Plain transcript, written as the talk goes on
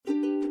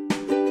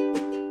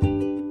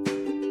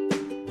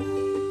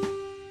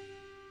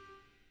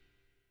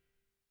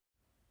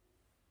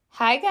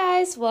Hi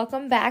guys,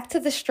 welcome back to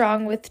the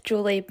Strong with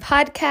Julie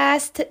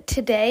podcast.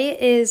 Today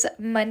is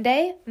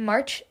Monday,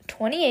 March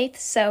 28th,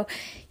 so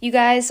you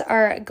guys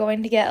are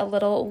going to get a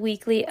little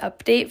weekly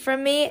update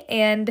from me,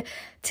 and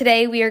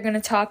today we are going to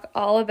talk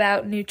all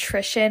about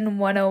Nutrition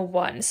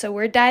 101. So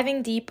we're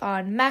diving deep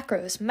on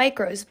macros,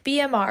 micros,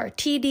 BMR,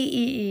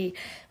 TDEE,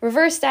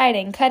 reverse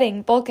dieting,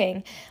 cutting,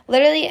 bulking,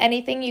 literally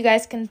anything you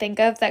guys can think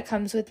of that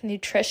comes with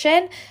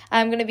nutrition.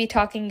 I'm going to be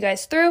talking you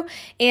guys through,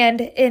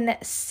 and in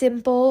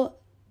simple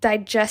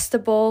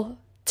digestible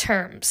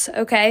terms,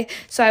 okay?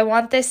 So I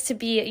want this to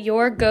be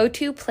your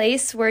go-to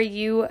place where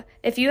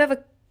if you have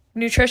a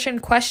nutrition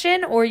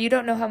question or you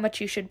don't know how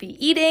much you should be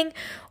eating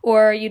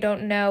or you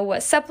don't know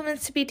what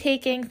supplements to be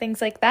taking,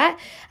 things like that,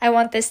 I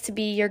want this to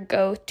be your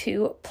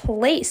go-to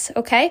place,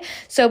 okay?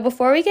 So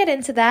before we get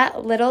into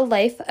that little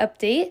life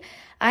update,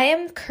 I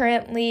am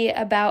currently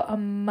about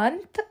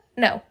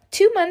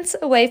 2 months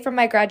away from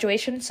my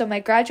graduation. So my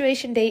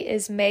graduation date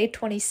is May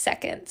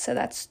 22nd. So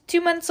that's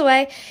 2 months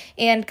away.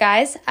 And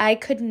guys, I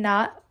could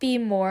not be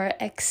more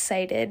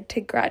excited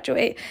to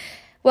graduate.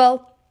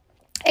 Well,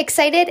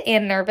 excited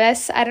and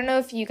nervous. I don't know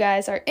if you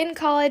guys are in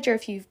college or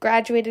if you've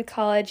graduated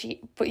college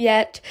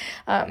yet.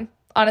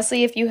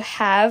 Honestly, if you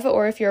have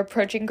or if you're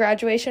approaching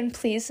graduation,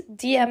 please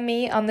DM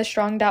me on the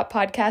Strong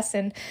Podcast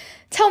and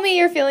tell me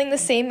you're feeling the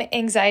same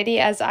anxiety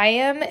as I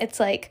am. It's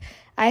like,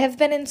 I have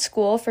been in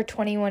school for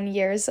 21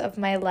 years of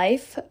my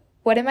life.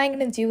 What am I going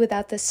to do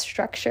without this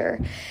structure?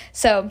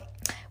 So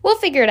we'll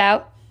figure it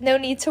out. No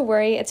need to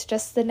worry. It's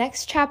just the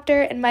next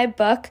chapter in my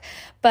book.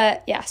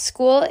 But yeah,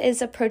 school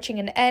is approaching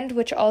an end,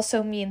 which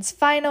also means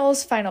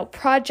finals, final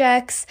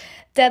projects,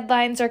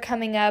 deadlines are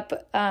coming up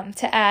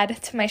to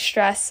add to my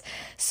stress.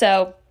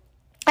 So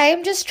I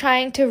am just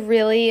trying to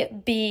really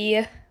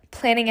be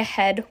planning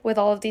ahead with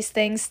all of these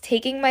things,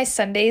 taking my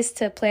Sundays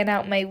to plan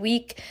out my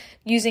week,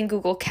 using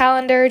Google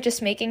Calendar,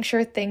 just making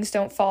sure things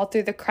don't fall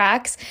through the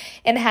cracks,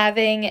 and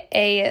having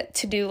a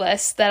to-do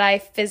list that I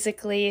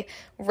physically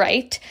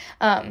write.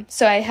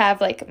 So I have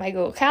like my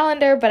Google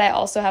Calendar, but I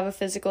also have a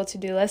physical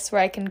to-do list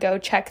where I can go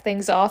check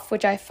things off,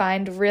 which I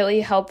find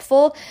really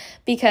helpful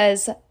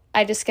because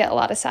I just get a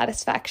lot of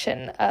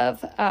satisfaction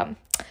of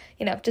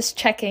just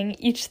checking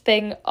each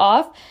thing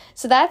off.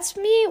 So that's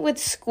me with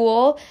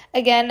school.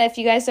 Again, if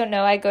you guys don't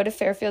know, I go to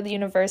Fairfield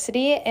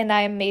University and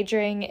I am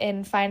majoring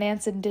in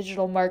finance and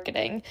digital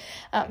marketing.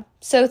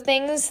 So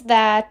things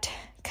that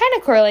kind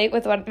of correlate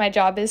with what my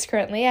job is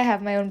currently. I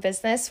have my own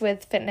business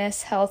with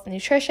fitness, health,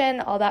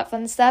 nutrition, all that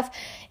fun stuff.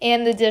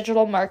 And the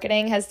digital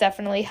marketing has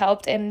definitely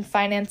helped in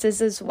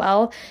finances as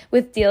well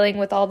with dealing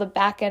with all the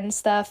back end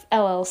stuff,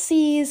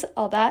 LLCs,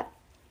 all that.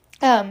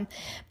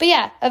 But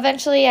yeah,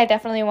 eventually I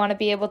definitely want to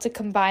be able to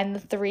combine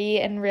the three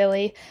and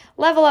really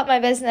level up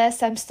my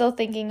business. I'm still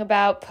thinking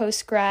about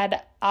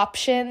post-grad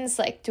options.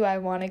 Like, do I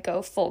want to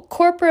go full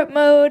corporate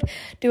mode?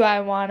 Do I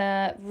want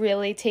to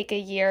really take a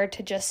year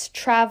to just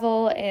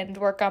travel and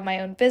work on my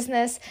own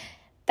business?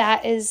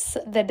 That is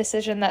the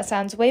decision that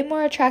sounds way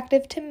more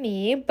attractive to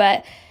me.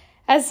 But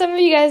as some of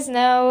you guys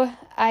know,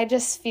 I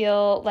just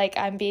feel like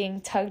I'm being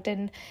tugged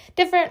in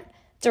different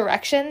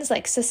directions,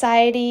 like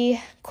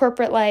society,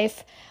 corporate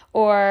life,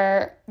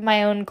 or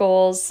my own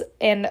goals,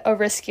 and a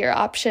riskier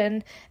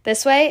option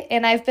this way.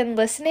 And I've been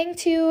listening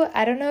to,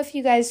 I don't know if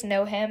you guys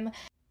know him.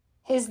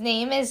 His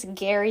name is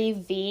Gary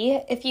V.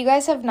 If you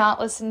guys have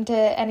not listened to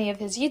any of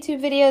his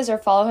YouTube videos or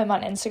follow him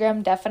on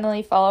Instagram,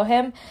 definitely follow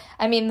him.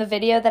 I mean, the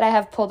video that I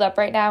have pulled up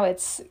right now,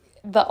 it's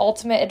the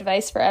ultimate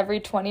advice for every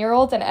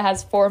 20-year-old, and it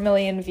has 4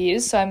 million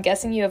views, so I'm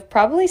guessing you have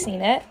probably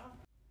seen it.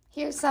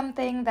 Here's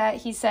something that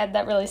he said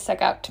that really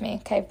stuck out to me.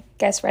 Okay,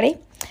 guys, ready?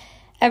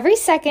 Every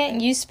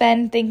second you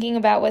spend thinking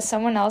about what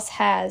someone else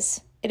has,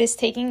 it is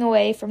taking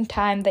away from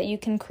time that you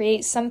can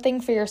create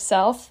something for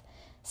yourself,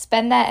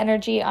 spend that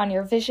energy on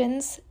your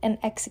visions, and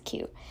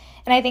execute.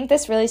 And I think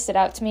this really stood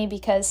out to me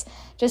because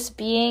just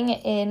being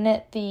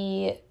in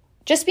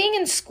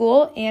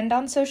school and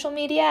on social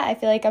media, I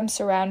feel like I'm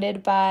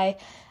surrounded by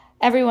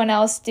everyone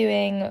else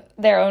doing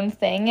their own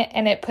thing,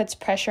 and it puts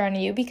pressure on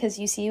you because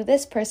you see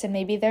this person,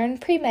 maybe they're in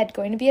pre-med,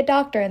 going to be a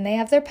doctor, and they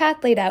have their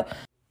path laid out.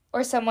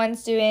 Or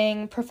someone's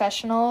doing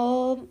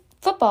professional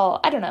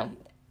football, I don't know,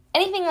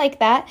 anything like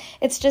that.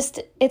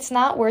 It's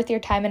not worth your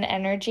time and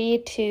energy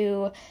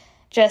to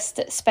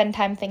just spend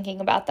time thinking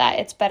about that.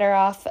 It's better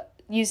off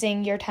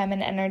using your time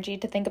and energy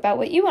to think about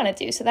what you want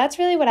to do. So that's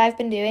really what I've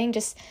been doing,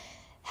 just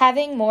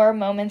having more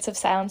moments of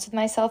silence with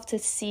myself to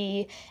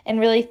see and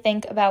really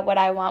think about what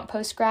I want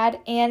post-grad,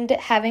 and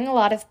having a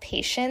lot of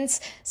patience.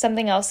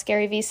 Something else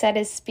Gary Vee said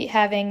is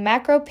having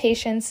macro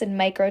patience and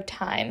micro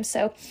time.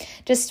 So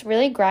just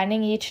really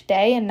grinding each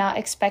day and not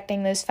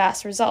expecting those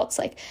fast results.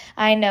 Like,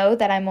 I know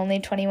that I'm only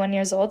 21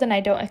 years old and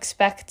I don't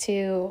expect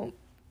to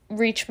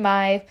reach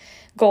my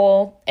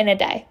goal in a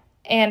day.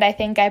 And I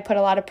think I put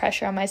a lot of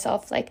pressure on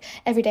myself, like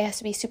every day has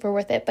to be super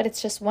worth it, but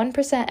it's just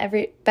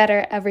 1%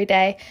 better every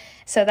day.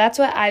 So that's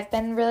what I've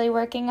been really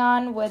working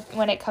on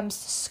when it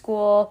comes to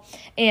school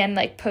and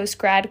like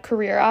post-grad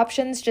career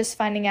options, just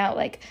finding out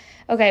like,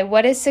 okay,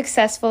 what is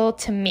successful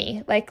to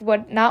me? Like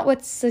not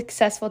what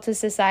successful to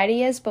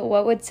society is, but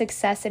what would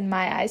success in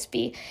my eyes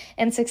be?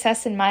 And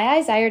success in my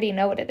eyes, I already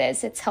know what it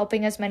is. It's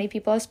helping as many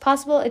people as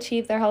possible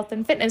achieve their health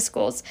and fitness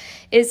goals.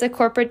 Is a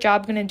corporate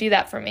job going to do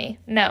that for me?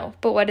 No.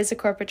 But what is a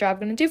corporate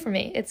job going to do for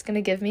me? It's going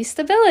to give me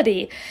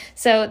stability.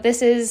 So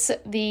this is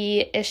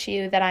the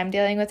issue that I'm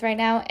dealing with right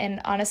now.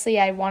 And honestly,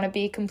 I want to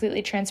be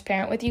completely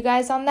transparent with you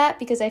guys on that,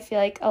 because I feel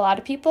like a lot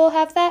of people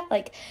have that,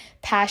 like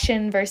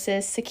passion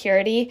versus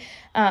security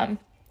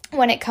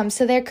when it comes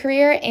to their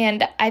career.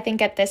 And I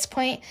think at this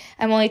point,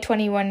 I'm only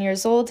 21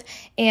 years old,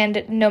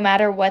 and no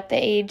matter what the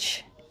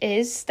age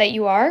is that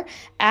you are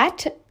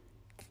at,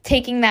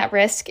 taking that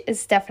risk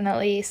is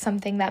definitely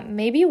something that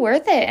may be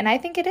worth it. And I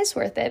think it is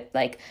worth it.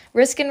 Like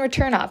risk and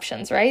return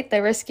options, right? The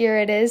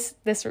riskier it is,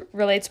 this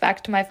relates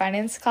back to my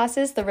finance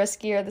classes, the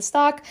riskier the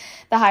stock,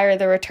 the higher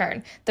the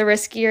return. The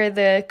riskier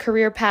the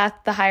career path,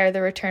 the higher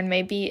the return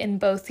may be in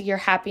both your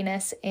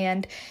happiness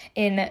and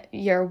in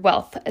your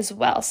wealth as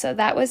well. So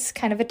that was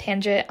kind of a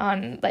tangent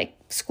on like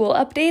school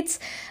updates.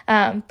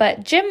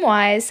 But gym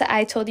wise,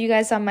 I told you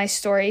guys on my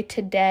story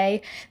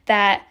today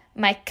that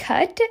my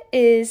cut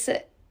is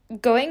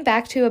going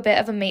back to a bit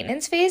of a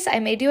maintenance phase. I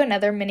may do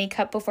another mini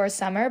cut before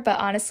summer, but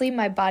honestly,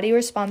 my body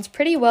responds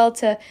pretty well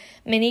to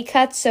mini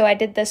cuts. So I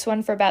did this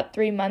one for about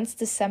 3 months,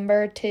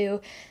 December to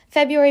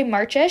February,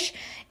 March-ish.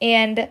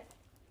 And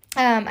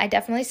I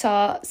definitely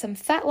saw some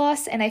fat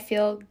loss, and I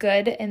feel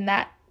good in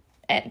that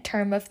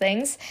term of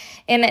things.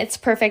 And it's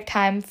perfect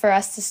time for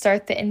us to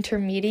start the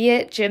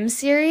intermediate gym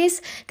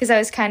series, because I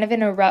was kind of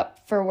in a rut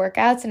for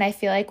workouts, and I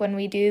feel like when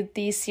we do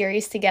these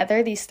series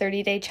together, these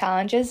 30-day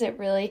challenges, it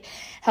really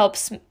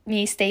helps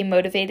me stay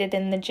motivated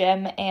in the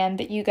gym and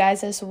you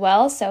guys as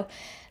well. So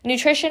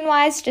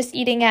nutrition-wise, just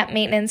eating at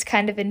maintenance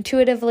kind of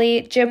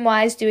intuitively.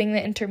 Gym-wise, doing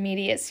the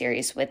intermediate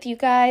series with you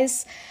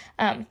guys.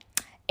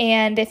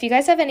 And if you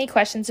guys have any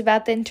questions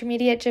about the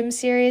intermediate gym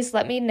series,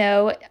 let me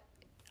know.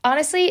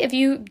 Honestly, if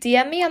you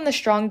DM me on the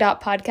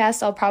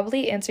strong.podcast, I'll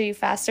probably answer you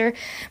faster.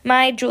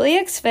 My Julie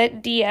X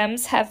Fit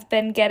DMs have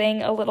been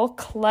getting a little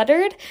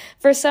cluttered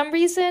for some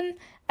reason.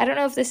 I don't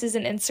know if this is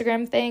an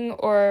Instagram thing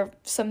or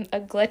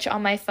a glitch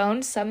on my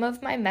phone. Some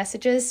of my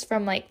messages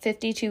from like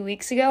 52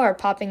 weeks ago are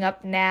popping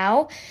up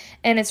now,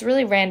 and it's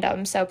really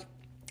random. So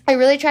I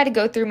really try to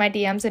go through my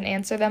DMs and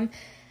answer them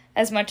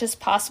as much as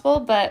possible,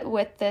 but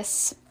with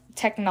this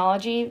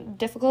technology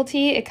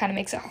difficulty, it kind of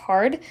makes it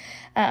hard.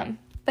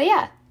 But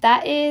yeah,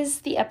 that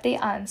is the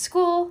update on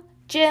school,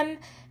 gym,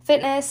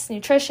 fitness,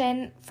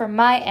 nutrition from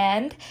my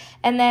end,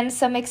 and then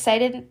some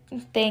excited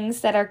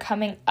things that are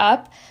coming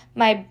up.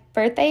 My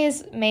birthday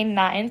is May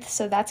 9th,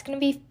 so that's going to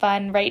be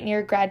fun, right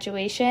near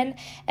graduation.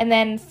 And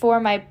then for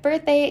my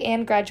birthday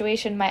and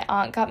graduation, my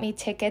aunt got me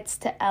tickets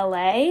to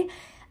LA.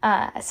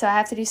 So I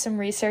have to do some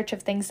research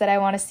of things that I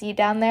want to see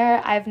down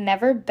there. I've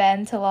never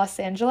been to Los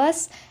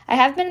Angeles. I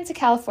have been to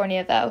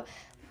California, though.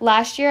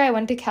 Last year, I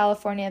went to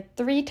California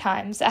 3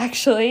 times,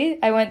 actually.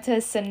 I went to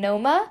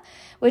Sonoma,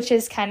 which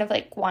is kind of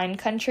like wine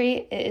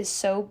country. It is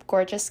so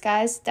gorgeous,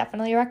 guys.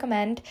 Definitely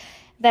recommend.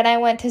 Then I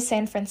went to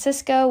San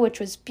Francisco, which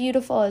was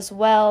beautiful as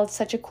well. It's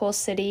such a cool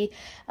city.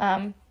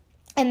 And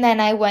then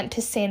I went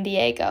to San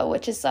Diego,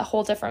 which is a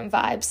whole different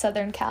vibe,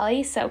 Southern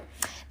Cali. So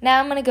now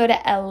I'm going to go to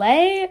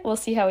LA. We'll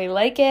see how we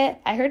like it.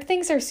 I heard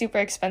things are super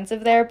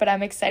expensive there, but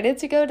I'm excited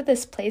to go to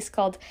this place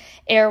called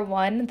Air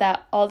One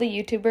that all the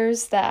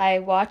YouTubers that I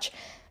watch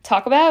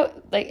talk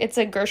about. Like, it's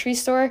a grocery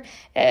store.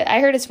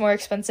 I heard it's more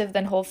expensive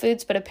than Whole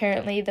Foods, but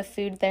apparently the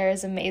food there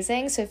is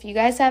amazing. So if you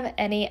guys have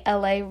any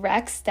LA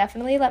recs,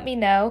 definitely let me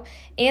know.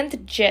 And the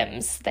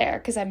gyms there,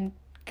 because I'm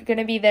going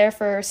to be there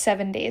for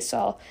 7 days, so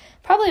I'll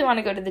probably want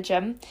to go to the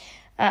gym.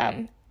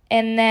 And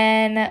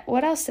then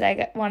what else did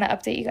I want to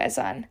update you guys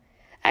on?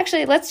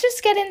 Actually, let's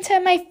just get into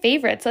my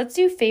favorites. Let's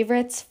do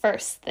favorites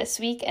first this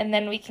week, and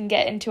then we can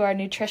get into our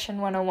Nutrition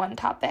 101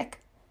 topic.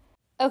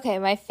 Okay,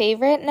 my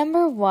favorite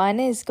number 1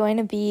 is going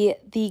to be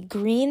the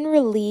Green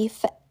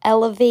Relief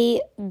Elevate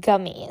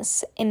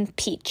Gummies in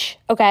peach,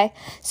 okay?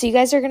 So you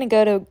guys are going to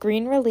go to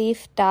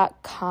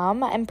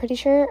greenrelief.com, I'm pretty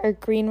sure, or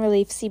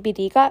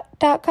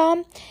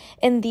greenreliefcbd.com,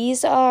 and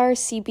these are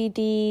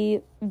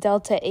CBD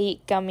Delta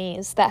 8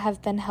 gummies that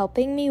have been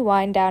helping me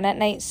wind down at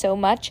night so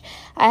much.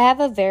 I have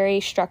a very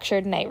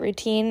structured night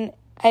routine.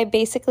 I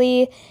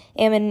basically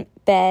am in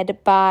bed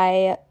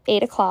by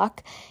 8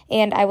 o'clock,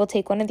 and I will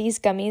take one of these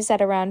gummies at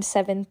around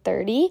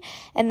 7:30,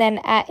 and then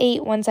at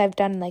 8, once I've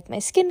done like my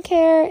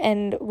skincare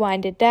and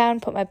winded down,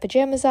 put my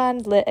pajamas on,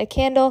 lit a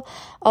candle,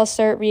 I'll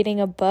start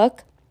reading a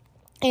book.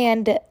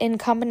 And in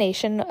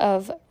combination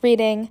of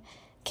reading,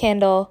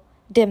 candle,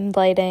 dim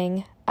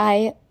lighting,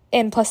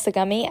 and plus the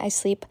gummy, I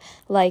sleep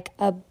like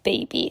a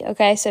baby,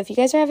 okay? So if you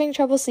guys are having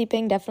trouble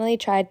sleeping, definitely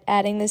try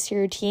adding this to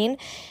your routine.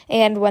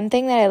 And one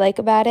thing that I like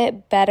about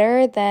it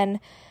better than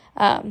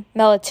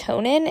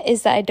melatonin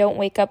is that I don't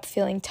wake up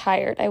feeling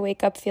tired. I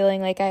wake up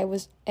feeling like I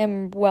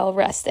am well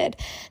rested.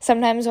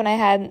 Sometimes when I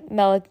have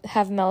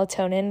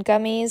melatonin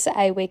gummies,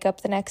 I wake up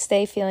the next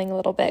day feeling a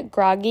little bit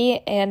groggy,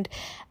 and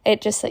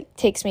it just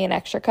takes me an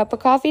extra cup of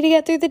coffee to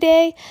get through the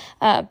day.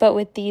 But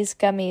with these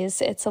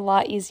gummies, it's a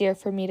lot easier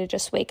for me to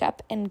just wake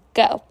up and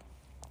go.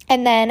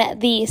 And then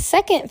the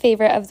second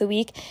favorite of the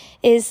week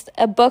is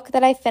a book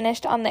that I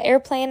finished on the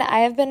airplane. I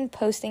have been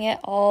posting it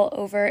all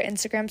over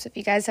Instagram, so if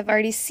you guys have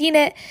already seen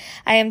it,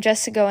 I am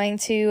just going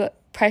to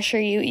pressure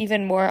you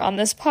even more on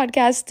this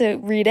podcast to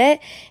read it.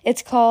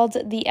 It's called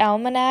The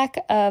Almanac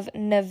of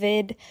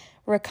Navid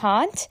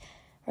Ravikant.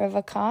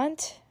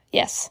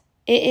 Yes,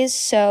 it is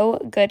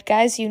so good,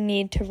 guys. You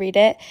need to read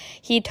it.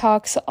 He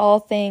talks all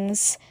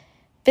things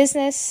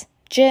business,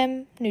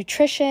 gym,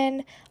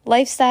 nutrition,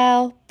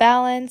 lifestyle,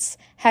 balance,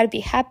 how to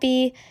be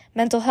happy,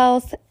 mental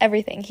health,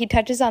 everything. He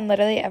touches on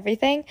literally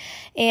everything.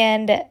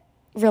 And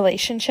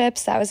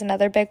relationships, that was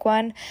another big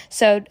one.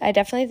 So I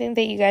definitely think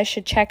that you guys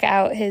should check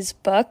out his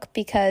book,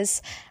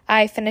 because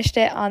I finished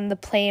it on the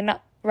plane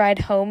ride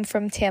home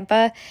from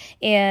Tampa,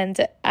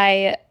 and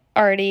I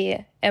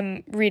already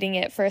am reading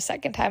it for a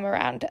second time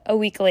around a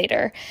week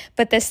later.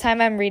 But this time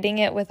I'm reading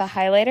it with a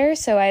highlighter.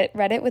 So I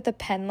read it with a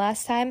pen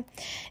last time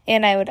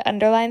and I would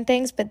underline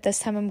things, but this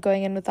time I'm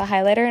going in with a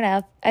highlighter,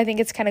 and I think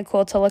it's kind of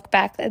cool to look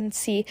back and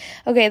see,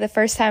 okay, the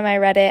first time I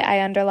read it,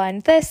 I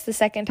underlined this, the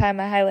second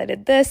time I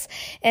highlighted this,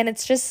 and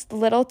it's just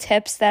little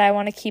tips that I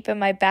want to keep in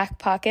my back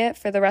pocket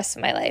for the rest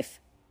of my life.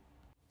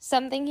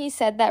 Something he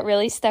said that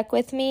really stuck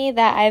with me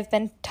that I've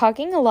been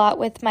talking a lot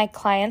with my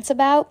clients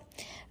about,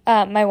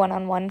 my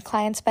one-on-one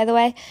clients, by the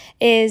way,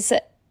 is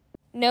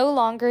no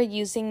longer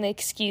using the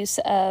excuse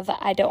of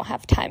I don't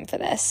have time for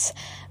this.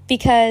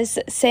 Because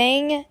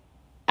saying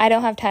I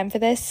don't have time for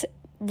this,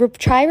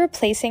 try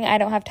replacing I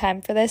don't have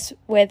time for this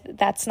with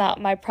that's not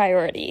my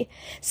priority.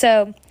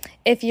 So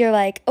if you're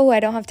like, oh,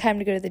 I don't have time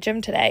to go to the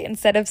gym today,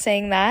 instead of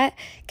saying that,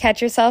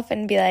 catch yourself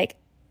and be like,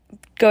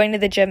 going to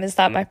the gym is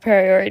not my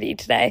priority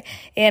today.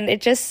 And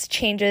it just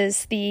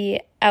changes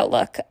the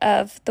outlook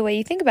of the way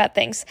you think about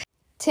things.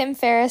 Tim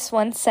Ferriss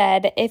once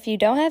said, if you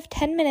don't have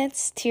 10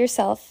 minutes to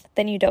yourself,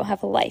 then you don't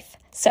have a life.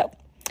 So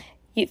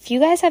if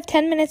you guys have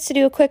 10 minutes to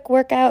do a quick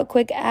workout, a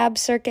quick ab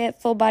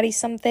circuit, full body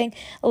something,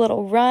 a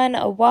little run,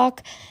 a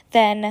walk,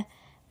 then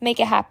make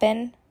it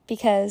happen,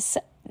 because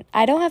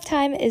I don't have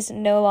time is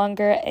no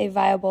longer a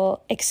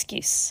viable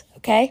excuse,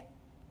 okay?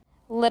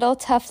 Little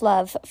tough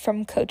love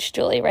from Coach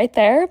Julie right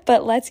there,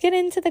 but let's get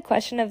into the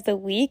question of the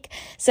week.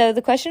 So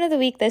the question of the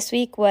week this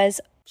week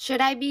was,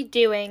 should I be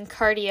doing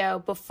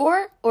cardio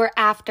before or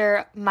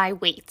after my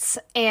weights?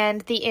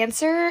 And the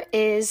answer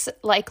is,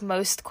 like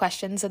most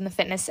questions in the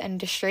fitness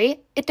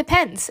industry, it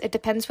depends. It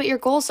depends what your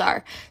goals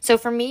are. So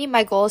for me,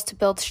 my goal is to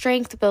build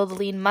strength, build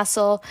lean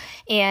muscle,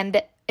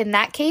 and in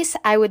that case,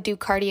 I would do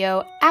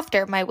cardio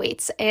after my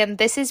weights. And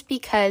this is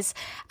because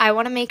I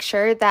want to make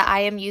sure that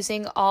I am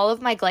using all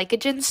of my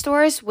glycogen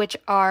stores, which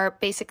are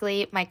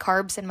basically my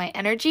carbs and my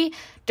energy,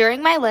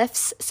 during my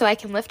lifts so I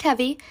can lift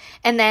heavy.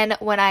 And then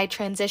when I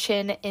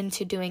transition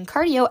into doing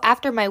cardio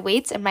after my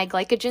weights and my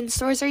glycogen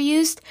stores are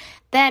used,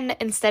 then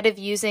instead of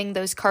using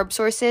those carb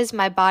sources,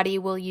 my body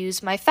will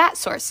use my fat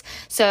source.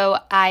 So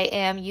I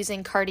am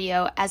using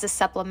cardio as a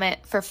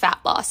supplement for fat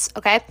loss,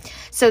 okay?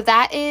 So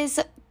that is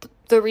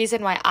the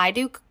reason why I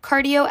do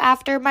cardio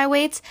after my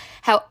weights.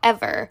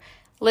 However,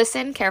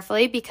 listen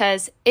carefully,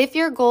 because if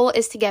your goal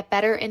is to get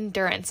better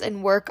endurance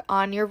and work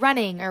on your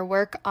running or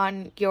work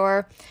on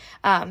your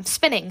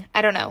spinning,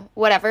 I don't know,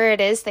 whatever it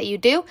is that you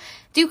do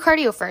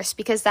cardio first,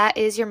 because that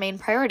is your main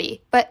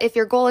priority. But if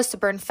your goal is to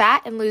burn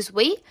fat and lose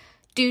weight,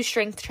 do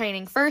strength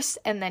training first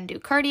and then do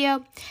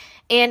cardio.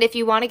 And if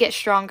you want to get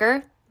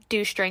stronger,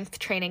 do strength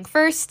training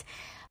first.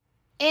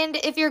 And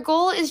if your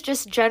goal is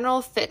just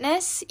general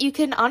fitness, you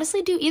can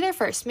honestly do either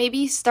first.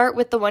 Maybe start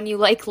with the one you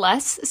like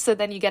less, so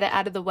then you get it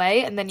out of the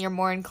way and then you're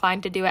more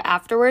inclined to do it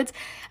afterwards.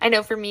 I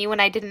know for me,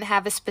 when I didn't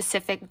have a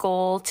specific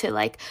goal to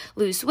like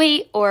lose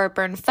weight or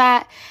burn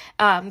fat,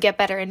 get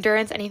better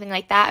endurance, anything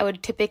like that, I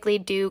would typically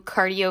do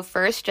cardio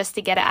first just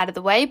to get it out of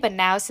the way. But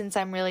now, since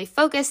I'm really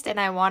focused and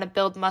I want to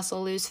build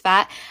muscle, lose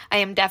fat, I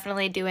am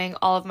definitely doing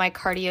all of my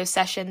cardio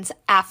sessions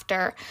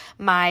after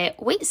my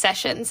weight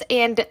sessions.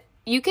 And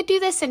you could do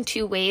this in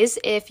two ways.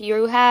 If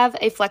you have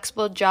a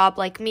flexible job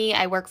like me,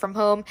 I work from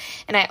home,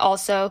 and I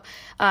also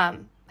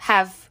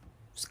have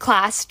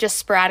class just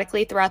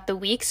sporadically throughout the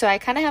week. So I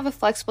kind of have a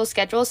flexible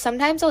schedule.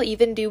 Sometimes I'll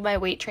even do my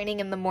weight training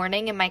in the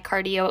morning and my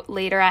cardio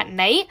later at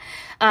night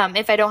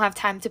if I don't have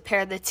time to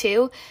pair the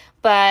two.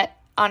 But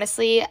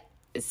honestly,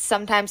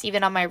 sometimes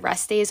even on my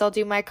rest days, I'll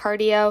do my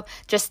cardio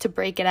just to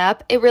break it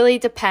up. It really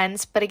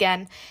depends. But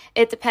again,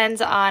 it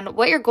depends on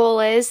what your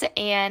goal is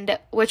and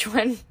which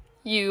one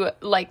you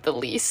like the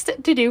least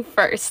to do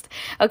first.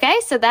 Okay,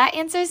 so that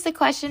answers the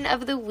question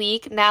of the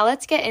week. Now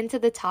let's get into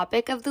the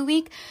topic of the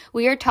week.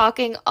 We are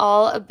talking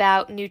all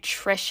about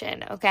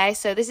nutrition, okay?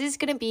 So this is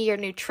going to be your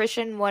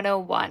Nutrition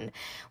 101.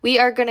 We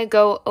are going to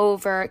go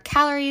over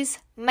calories,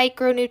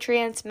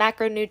 micronutrients,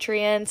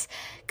 macronutrients,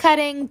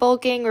 cutting,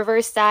 bulking,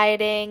 reverse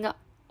dieting,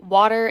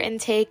 water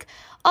intake,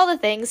 all the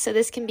things. So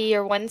this can be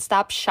your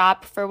one-stop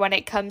shop for when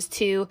it comes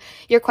to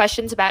your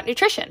questions about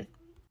nutrition.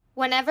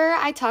 Whenever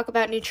I talk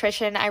about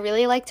nutrition, I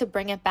really like to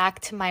bring it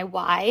back to my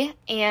why.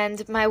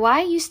 And my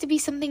why used to be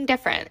something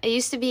different. It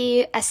used to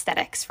be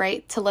aesthetics,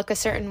 right? To look a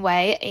certain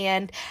way.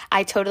 And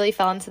I totally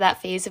fell into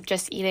that phase of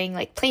just eating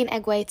like plain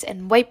egg whites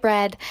and white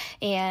bread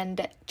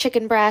and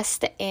chicken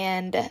breast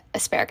and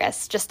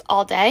asparagus just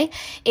all day.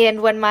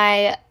 And when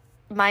my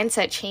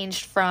mindset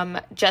changed from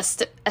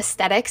just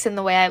aesthetics and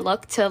the way I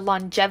look to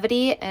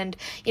longevity and,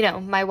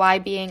 my why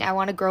being I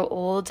want to grow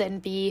old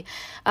and be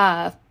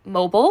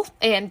mobile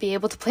and be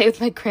able to play with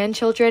my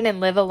grandchildren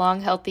and live a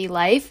long, healthy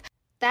life.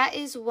 That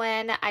is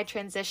when I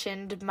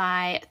transitioned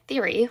my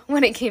theory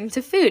when it came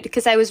to food,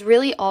 because I was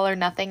really all or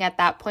nothing at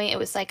that point. It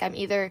was like I'm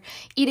either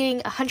eating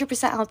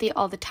 100% healthy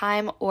all the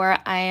time or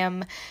I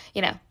am,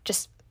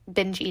 just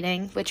binge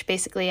eating, which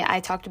basically I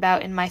talked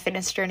about in my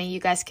fitness journey. You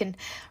guys can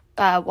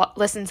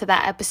listen to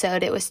that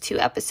episode. It was 2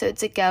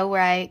 episodes ago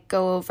where I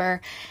go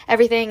over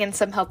everything and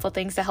some helpful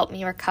things to help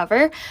me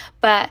recover.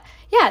 But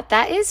yeah,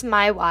 that is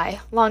my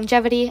why.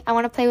 Longevity. I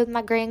want to play with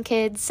my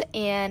grandkids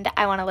and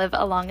I want to live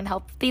a long and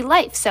healthy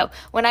life. So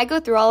when I go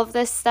through all of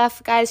this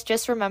stuff, guys,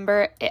 just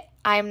remember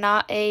I'm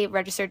not a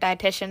registered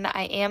dietitian.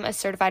 I am a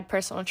certified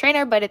personal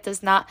trainer, but it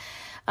does not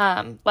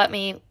let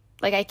me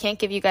I can't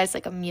give you guys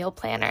a meal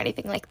plan or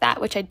anything like that,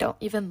 which I don't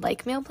even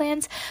like meal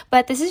plans.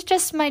 But this is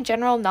just my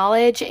general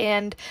knowledge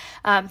and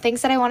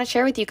things that I want to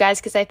share with you guys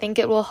because I think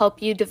it will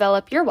help you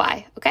develop your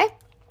why, okay?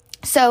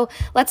 So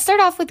let's start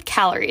off with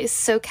calories.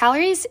 So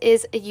calories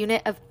is a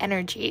unit of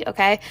energy,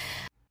 okay?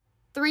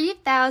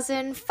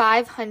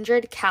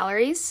 3,500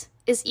 calories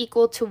is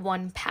equal to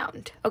 1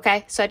 pound,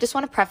 okay? So I just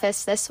want to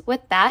preface this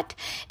with that.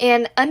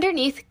 And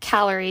underneath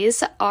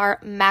calories are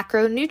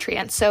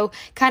macronutrients. So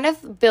kind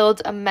of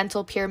build a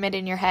mental pyramid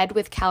in your head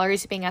with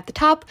calories being at the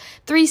top,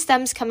 3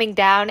 stems coming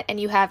down, and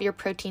you have your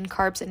protein,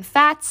 carbs, and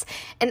fats.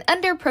 And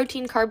under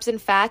protein, carbs, and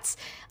fats,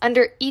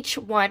 under each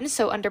one,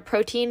 so under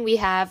protein, we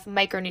have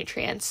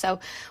micronutrients.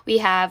 So we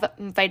have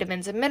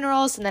vitamins and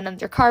minerals, and then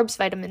under carbs,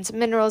 vitamins and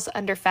minerals,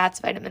 under fats,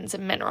 vitamins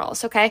and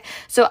minerals, okay?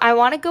 So I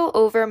want to go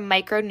over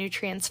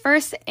micronutrients first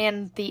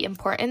and the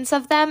importance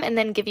of them, and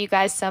then give you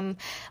guys some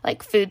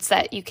foods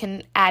that you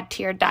can add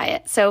to your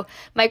diet. So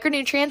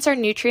micronutrients are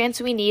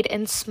nutrients we need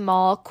in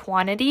small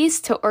quantities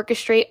to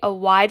orchestrate a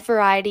wide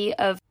variety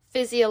of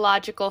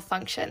physiological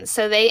functions.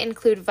 So they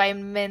include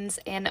vitamins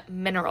and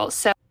minerals.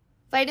 So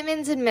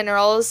vitamins and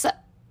minerals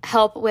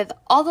help with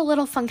all the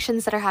little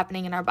functions that are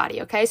happening in our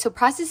body, okay? So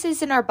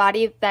processes in our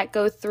body that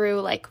go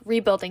through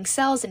rebuilding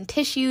cells and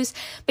tissues,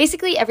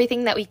 basically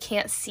everything that we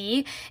can't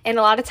see. And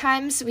a lot of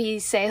times we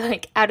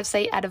say out of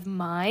sight, out of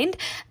mind,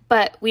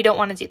 but we don't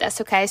want to do this,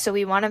 okay? So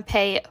we want to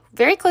pay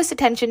very close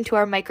attention to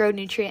our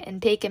micronutrient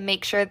intake and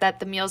make sure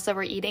that the meals that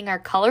we're eating are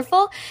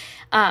colorful,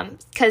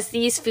 because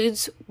these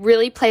foods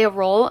really play a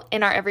role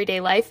in our everyday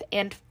life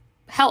and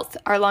health,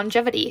 our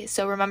longevity.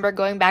 So remember,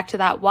 going back to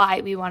that why,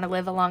 we want to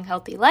live a long,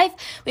 healthy life.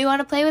 We want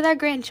to play with our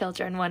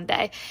grandchildren one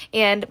day.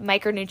 And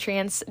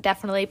micronutrients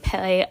definitely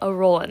play a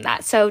role in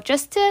that. So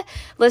just to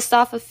list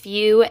off a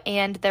few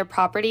and their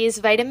properties,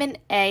 vitamin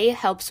A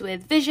helps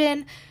with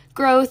vision,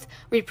 growth,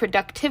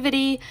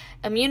 reproductivity,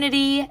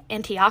 immunity,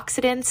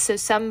 antioxidants. So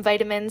some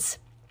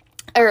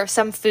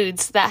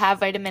foods that have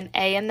vitamin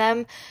A in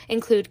them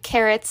include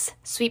carrots,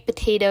 sweet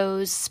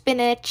potatoes,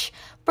 spinach,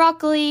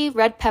 broccoli,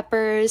 red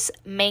peppers,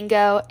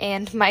 mango,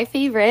 and my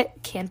favorite,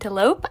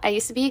 cantaloupe. I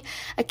used to be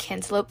a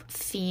cantaloupe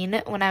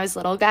fiend when I was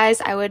little, guys.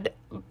 I would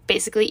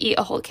basically eat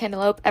a whole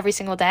cantaloupe every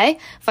single day.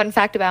 Fun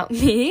fact about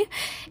me.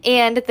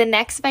 And the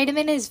next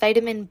vitamin is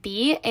vitamin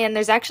B, and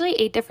there's actually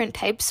 8 different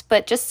types,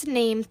 but just to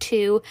name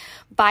 2,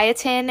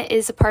 biotin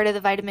is a part of the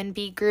vitamin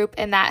B group,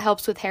 and that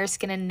helps with hair,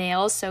 skin, and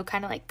nails, so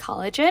kind of like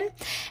collagen.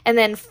 And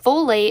then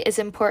folate is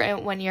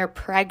important when you're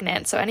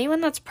pregnant. So anyone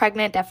that's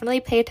pregnant,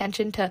 definitely pay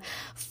attention to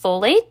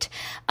folate.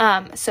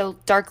 So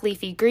dark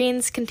leafy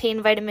greens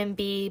contain vitamin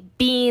B,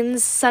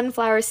 beans,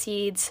 sunflower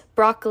seeds,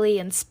 broccoli,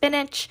 and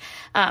spinach.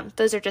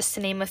 Those are just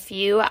to name a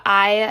few.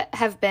 I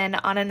have been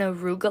on an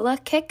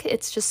arugula kick.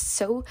 It's just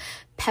so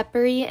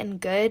peppery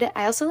and good.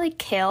 I also like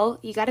kale.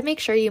 You got to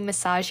make sure you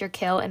massage your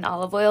kale in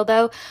olive oil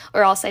though,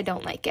 or else I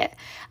don't like it.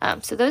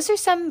 So those are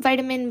some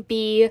vitamin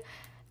B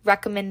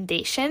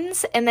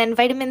recommendations. And then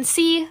vitamin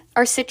C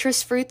are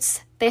citrus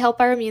fruits. They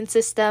help our immune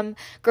system,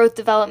 growth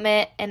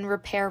development, and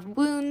repair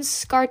wounds,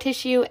 scar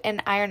tissue,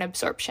 and iron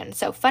absorption.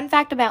 So fun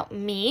fact about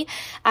me,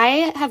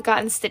 I have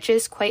gotten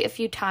stitches quite a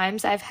few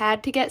times. I've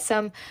had to get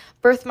some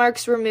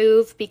birthmarks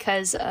removed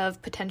because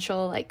of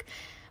potential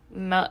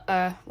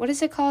what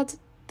is it called?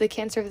 The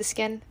cancer of the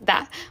skin?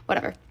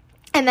 Whatever.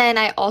 And then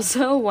I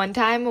also, one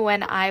time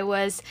when I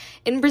was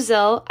in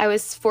Brazil, I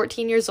was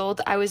 14 years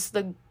old. I was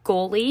the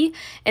goalie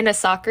in a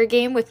soccer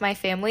game with my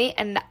family,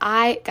 and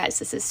guys,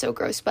 this is so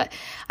gross, but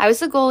I was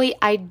the goalie.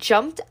 I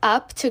jumped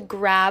up to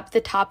grab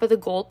the top of the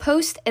goal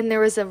post, and there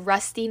was a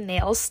rusty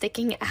nail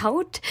sticking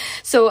out,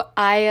 so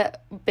I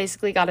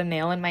basically got a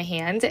nail in my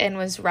hand and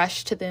was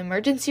rushed to the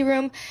emergency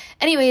room.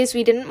 Anyways,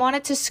 we didn't want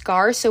it to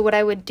scar, so what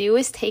I would do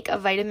is take a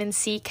vitamin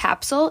C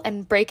capsule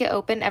and break it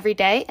open every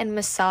day and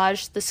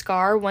massage the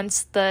scar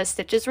once the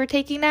stitches were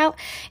taken out,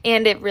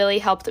 and it really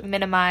helped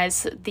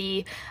minimize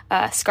the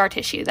scar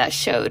tissue that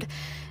showed.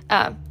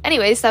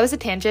 Anyways, that was a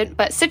tangent,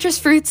 but citrus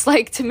fruits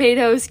like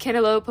tomatoes,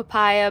 cantaloupe,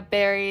 papaya,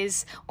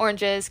 berries,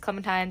 oranges,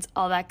 clementines,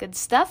 all that good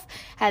stuff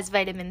has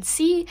vitamin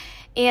C.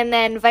 And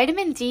then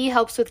vitamin D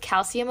helps with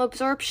calcium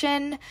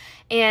absorption.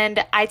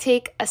 And I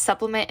take a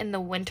supplement in the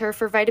winter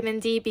for vitamin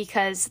D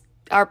because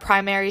our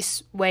primary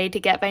way to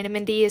get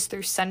vitamin D is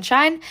through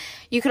sunshine.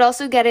 You could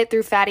also get it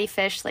through fatty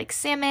fish like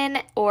salmon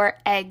or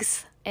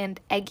eggs and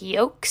egg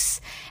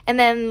yolks. And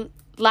then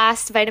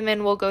last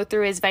vitamin we'll go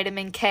through is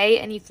vitamin K,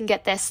 and you can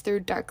get this through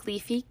dark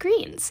leafy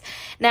greens.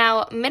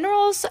 Now,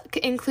 minerals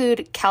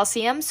include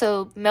calcium,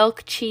 so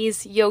milk,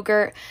 cheese,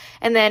 yogurt,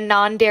 and then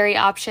non-dairy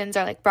options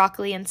are like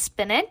broccoli and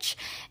spinach.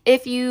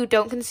 If you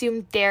don't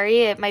consume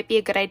dairy, it might be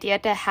a good idea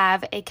to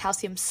have a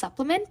calcium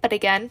supplement, but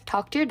again,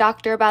 talk to your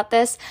doctor about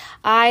this.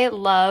 I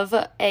love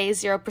a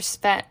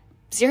 0%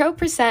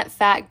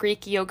 fat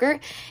Greek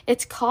yogurt.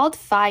 It's called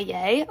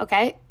Faye,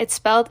 okay? It's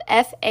spelled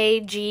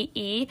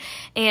Fage,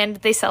 and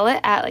they sell it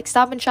at like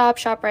Stop and Shop,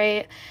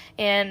 ShopRite,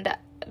 and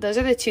those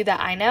are the two that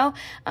I know.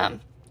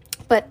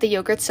 But the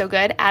yogurt's so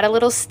good. Add a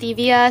little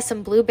stevia,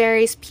 some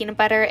blueberries, peanut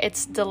butter.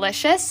 It's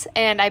delicious,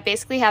 and I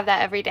basically have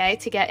that every day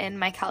to get in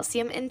my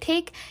calcium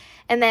intake.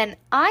 And then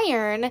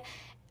iron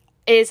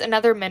is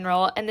another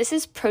mineral, and this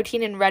is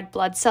protein in red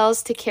blood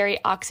cells to carry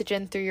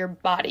oxygen through your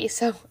body.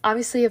 So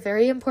obviously a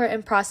very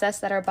important process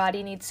that our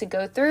body needs to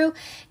go through,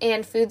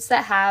 and foods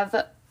that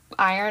have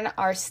iron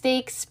are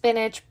steak,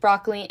 spinach,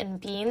 broccoli, and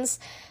beans.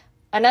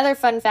 Another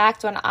fun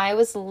fact, when I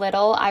was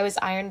little, I was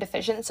iron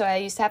deficient, so I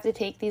used to have to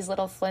take these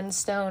little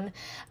Flintstone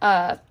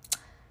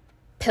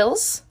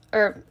pills,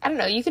 or I don't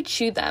know, you could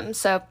chew them,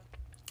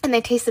 and they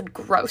tasted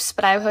gross,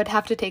 but I would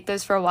have to take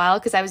those for a while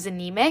because I was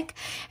anemic.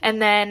 And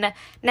then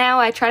now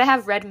I try to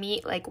have red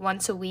meat like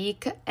once a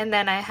week, and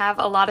then I have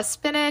a lot of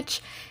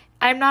spinach.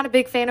 I'm not a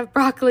big fan of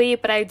broccoli,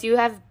 but I do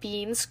have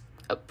beans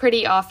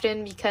pretty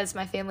often because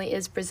my family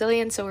is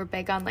Brazilian, so we're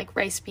big on like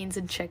rice, beans,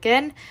 and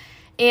chicken.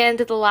 And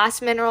the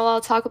last mineral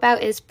I'll talk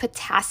about is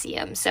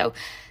potassium. So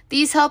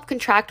these help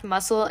contract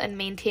muscle and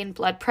maintain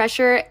blood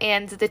pressure,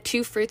 and the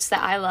two fruits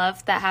that I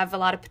love that have a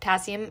lot of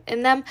potassium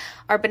in them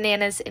are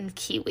bananas and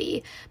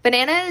kiwi.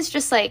 Banana is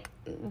just like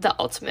the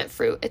ultimate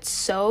fruit. It's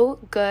so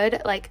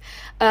good, like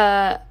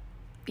a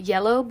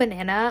yellow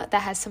banana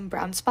that has some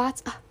brown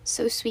spots. Oh,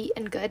 so sweet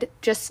and good.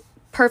 Just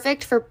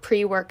perfect for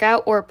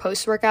pre-workout or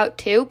post-workout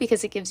too,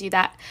 because it gives you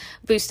that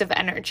boost of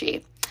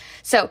energy.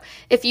 So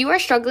if you are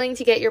struggling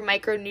to get your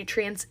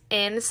micronutrients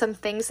in, some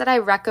things that I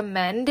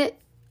recommend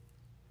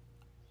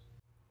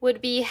would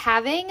be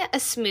having a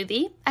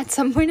smoothie at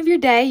some point of your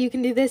day. You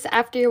can do this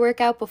after your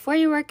workout, before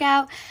you work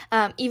out,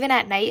 even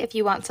at night if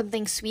you want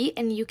something sweet.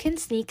 And you can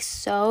sneak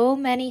so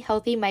many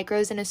healthy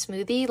micros in a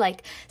smoothie,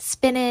 like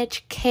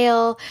spinach,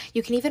 kale.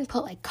 You can even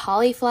put like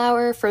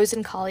cauliflower,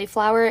 frozen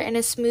cauliflower in a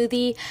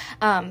smoothie,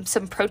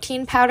 some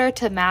protein powder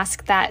to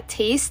mask that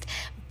taste,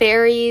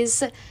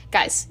 berries.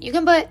 Guys, you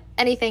can put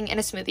anything in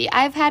a smoothie.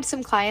 I've had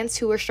some clients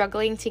who were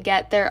struggling to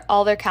get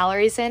all their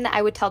calories in.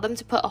 I would tell them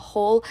to put a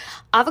whole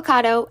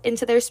avocado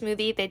into their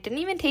smoothie. They didn't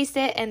even taste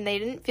it, and they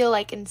didn't feel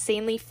like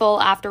insanely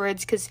full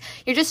afterwards because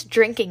you're just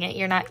drinking it,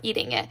 you're not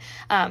eating it.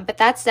 But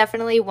that's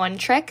definitely one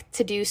trick,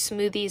 to do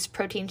smoothies,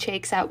 protein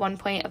shakes at one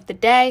point of the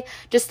day,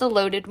 just the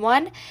loaded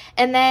one.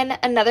 And then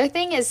another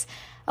thing is,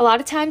 a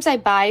lot of times I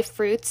buy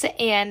fruits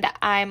and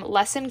I'm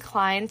less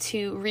inclined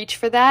to reach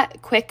for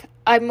that quick.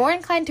 I'm more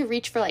inclined to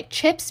reach for like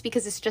chips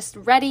because it's just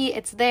ready,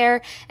 it's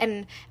there,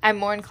 and I'm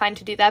more inclined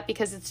to do that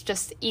because it's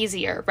just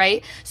easier,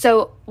 right?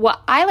 So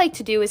what I like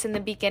to do is in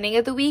the beginning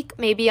of the week,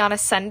 maybe on a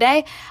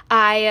Sunday,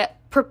 I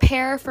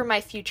prepare for my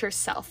future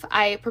self.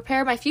 I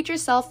prepare my future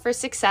self for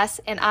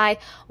success, and I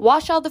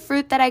wash all the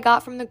fruit that I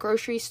got from the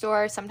grocery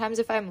store. Sometimes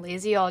if I'm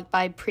lazy, I'll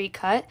buy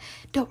pre-cut.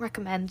 Don't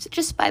recommend,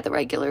 just buy the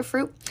regular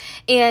fruit.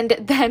 And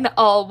then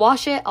I'll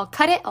wash it, I'll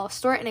cut it, I'll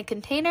store it in a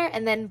container,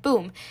 and then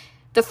boom.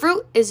 The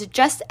fruit is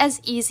just as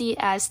easy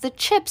as the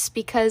chips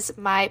because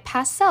my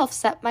past self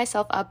set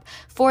myself up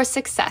for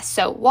success.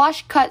 So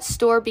wash, cut,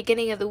 store,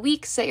 beginning of the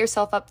week, set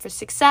yourself up for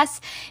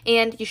success,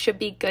 and you should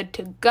be good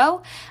to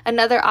go.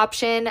 Another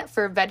option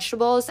for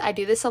vegetables, I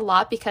do this a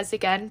lot because,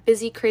 again,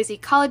 busy, crazy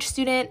college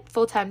student,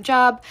 full-time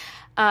job.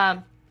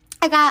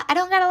 I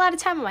don't got a lot of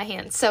time on my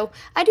hands, so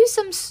I do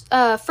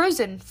some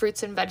frozen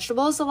fruits and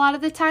vegetables a lot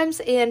of the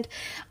times, and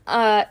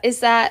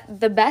is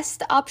that the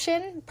best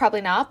option?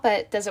 Probably not,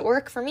 but does it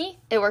work for me?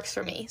 It works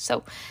for me,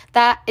 so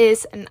that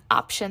is an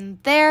option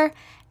there.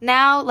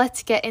 Now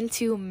let's get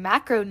into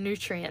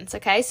macronutrients,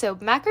 okay? So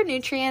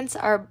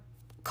macronutrients are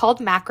called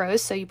macros.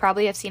 So you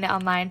probably have seen it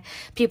online.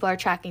 People are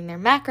tracking their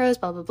macros,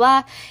 blah, blah,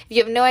 blah. If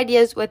you have no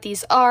ideas what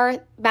these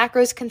are,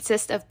 macros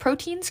consist of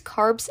proteins,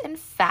 carbs, and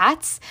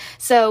fats.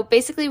 So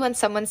basically when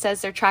someone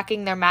says they're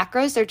tracking their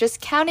macros, they're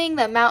just counting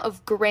the amount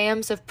of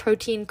grams of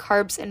protein,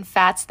 carbs, and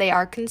fats they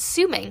are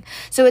consuming.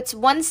 So it's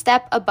one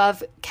step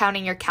above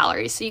counting your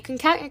calories. So you can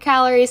count your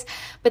calories,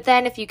 but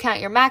then if you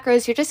count your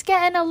macros, you're just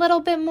getting a little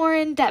bit more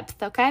in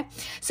depth, okay?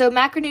 So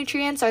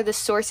macronutrients are the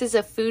sources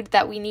of food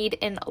that we need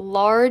in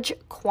large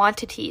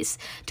quantities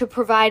to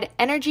provide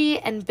energy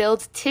and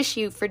build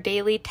tissue for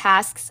daily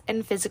tasks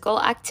and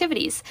physical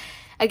activities.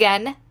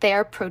 Again, they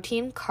are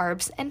protein,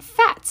 carbs, and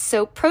fats.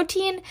 So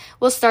protein,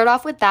 we'll start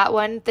off with that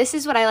one. This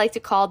is what I like to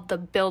call the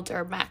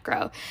builder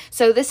macro.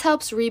 So this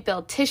helps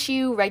rebuild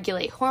tissue,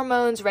 regulate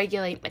hormones,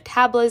 regulate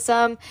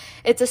metabolism.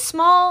 It's a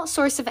small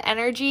source of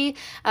energy.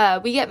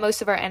 We get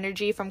most of our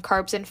energy from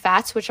carbs and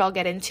fats, which I'll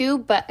get into.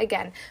 But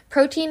again,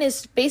 protein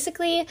is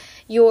basically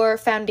your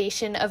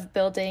foundation of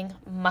building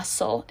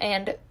muscle.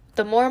 And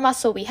the more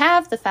muscle we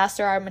have, the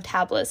faster our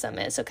metabolism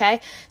is,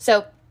 okay?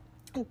 So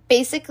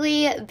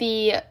basically,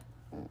 the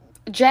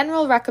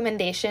general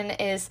recommendation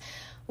is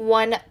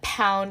 1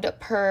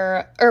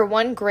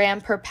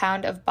 gram per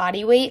pound of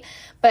body weight,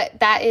 but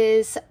that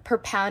is per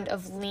pound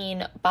of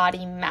lean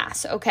body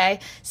mass, okay?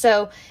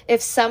 So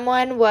if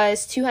someone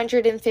was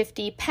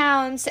 250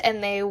 pounds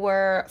and they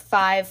were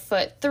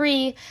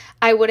 5'3",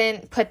 I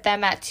wouldn't put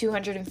them at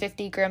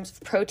 250 grams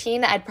of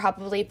protein. I'd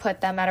probably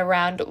put them at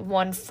around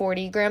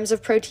 140 grams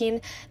of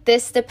protein.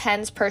 This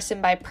depends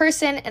person by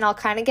person, and I'll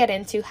kind of get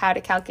into how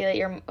to calculate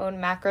your own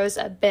macros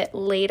a bit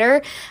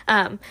later.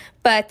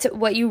 But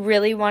what you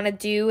really want to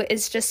do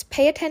is just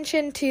pay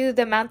attention to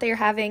the amount that you're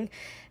having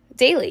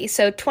daily.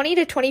 So 20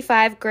 to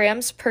 25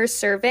 grams per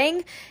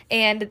serving,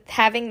 and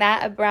having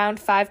that around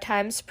 5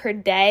 times per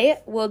day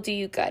will do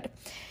you good.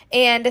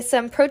 And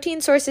some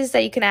protein sources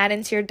that you can add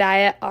into your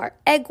diet are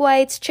egg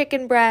whites,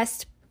 chicken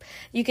breast.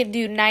 You can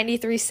do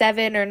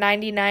 93.7 or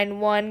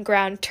 99.1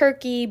 ground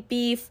turkey,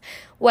 beef,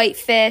 white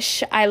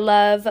fish. I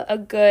love a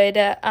good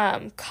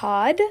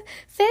cod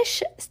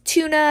fish,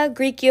 tuna,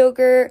 Greek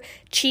yogurt.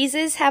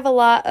 Cheeses have a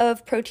lot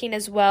of protein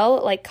as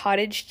well, like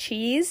cottage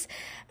cheese,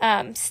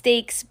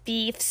 steaks,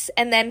 beefs.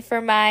 And then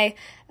for my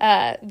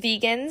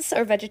vegans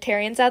or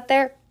vegetarians out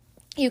there,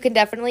 you can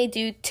definitely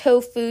do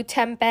tofu,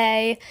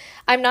 tempeh.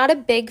 I'm not a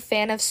big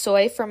fan of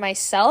soy for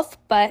myself,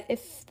 but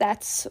if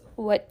that's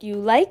what you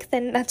like,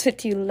 then that's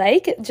what you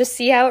like. Just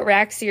see how it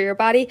reacts to your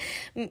body.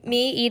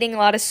 Me eating a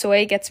lot of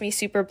soy gets me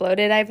super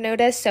bloated, I've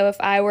noticed. So if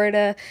I were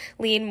to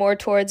lean more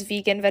towards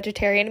vegan,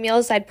 vegetarian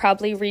meals, I'd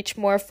probably reach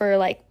more for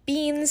like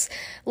beans,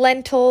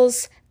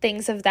 lentils,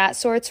 things of that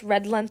sort.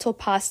 Red lentil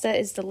pasta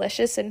is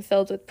delicious and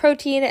filled with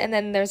protein. And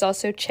then there's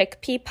also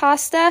chickpea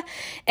pasta.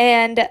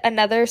 And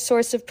another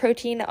source of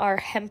protein are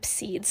hemp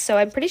seeds. So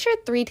I'm pretty sure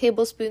 3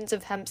 tablespoons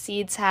of hemp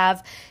seeds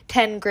have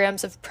 10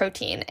 grams of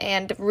protein,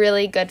 and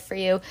really good for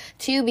you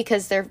too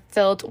because they're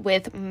filled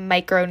with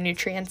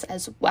micronutrients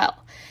as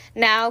well.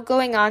 Now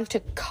going on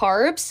to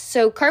carbs.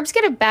 So carbs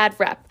get a bad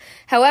rep.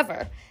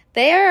 However,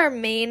 they are our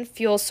main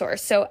fuel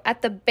source. So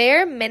at the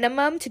bare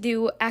minimum to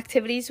do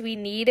activities we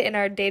need in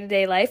our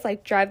day-to-day life,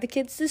 like drive the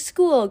kids to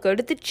school, go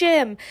to the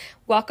gym,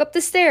 walk up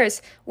the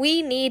stairs,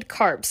 we need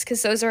carbs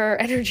because those are our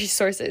energy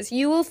sources.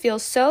 You will feel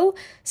so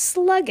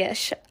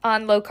sluggish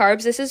on low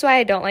carbs. This is why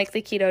I don't like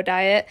the keto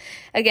diet.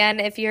 Again,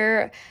 if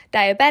you're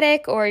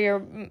diabetic or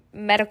your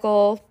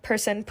medical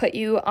person put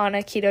you on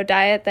a keto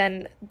diet,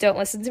 then don't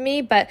listen to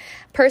me. But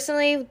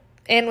personally,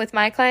 and with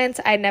my clients,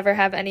 I never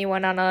have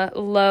anyone on a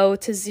low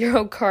to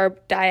zero carb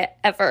diet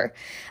ever.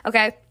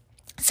 Okay,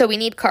 so we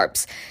need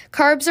carbs.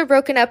 Carbs are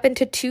broken up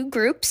into 2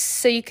 groups,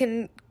 so you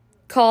can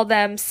call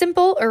them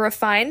simple or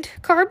refined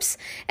carbs.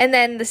 And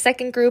then the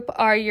second group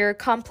are your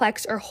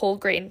complex or whole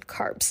grain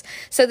carbs.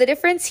 So the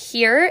difference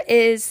here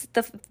is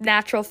the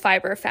natural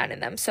fiber found in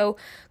them. So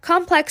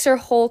complex or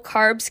whole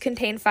carbs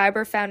contain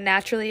fiber found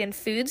naturally in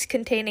foods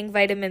containing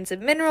vitamins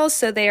and minerals,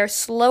 so they are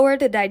slower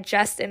to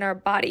digest in our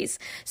bodies.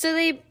 So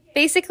they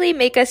basically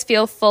make us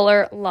feel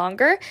fuller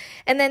longer.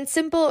 And then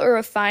simple or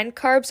refined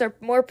carbs are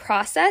more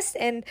processed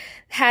and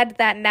had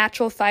that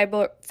natural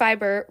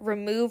fiber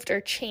removed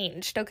or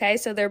changed, okay?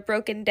 So they're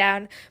broken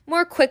down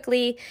more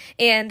quickly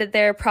and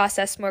they're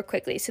processed more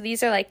quickly. So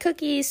these are like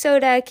cookies,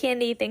 soda,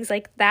 candy, things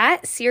like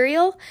that,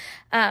 cereal.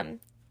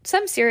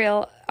 Some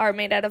cereal are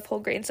made out of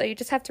whole grain, so you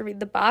just have to read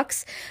the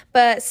box.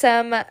 But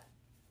some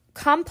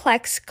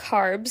complex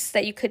carbs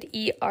that you could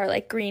eat are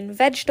like green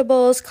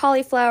vegetables,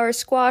 cauliflower,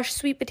 squash,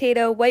 sweet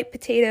potato, white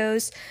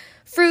potatoes,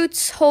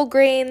 fruits, whole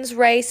grains,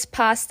 rice,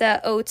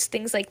 pasta, oats,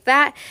 things like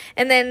that.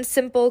 And then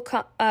simple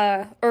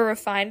or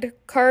refined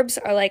carbs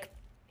are like,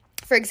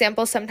 for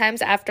example,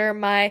 sometimes after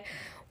my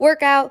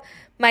workout,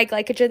 my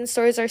glycogen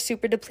stores are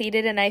super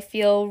depleted and I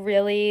feel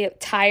really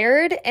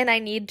tired and I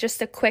need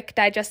just a quick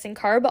digesting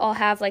carb. I'll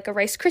have like a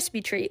Rice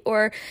Krispie treat,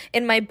 or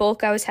in my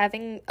bulk, I was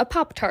having a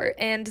Pop-Tart,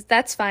 and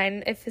that's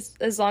fine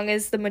as long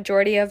as the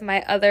majority of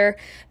my other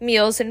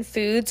meals and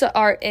foods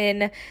are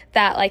in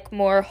that like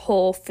more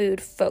whole food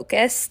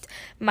focused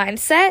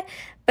mindset.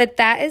 But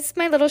that is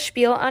my little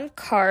spiel on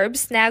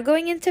carbs. Now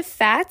going into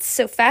fats.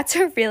 So fats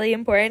are really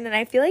important, and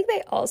I feel like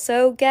they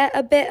also get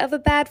a bit of a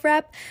bad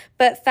rep,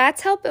 but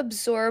fats help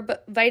absorb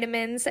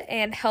vitamins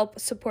and help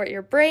support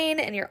your brain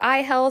and your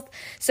eye health.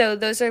 So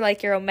those are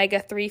like your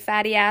omega-3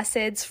 fatty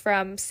acids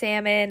from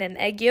salmon and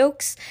egg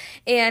yolks,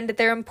 and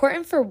they're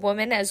important for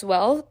women as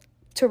well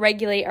to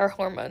regulate our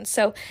hormones.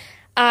 So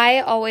I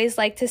always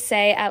like to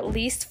say at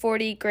least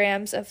 40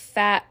 grams of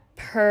fat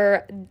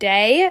per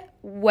day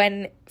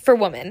for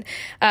women.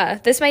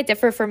 This might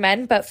differ for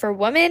men, but for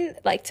women,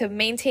 like to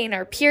maintain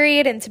our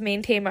period and to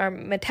maintain our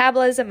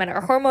metabolism and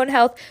our hormone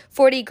health,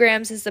 40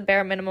 grams is the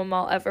bare minimum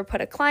I'll ever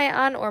put a client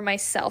on or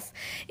myself.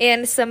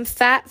 And some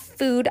fat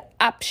food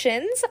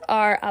options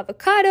are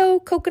avocado,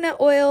 coconut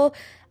oil,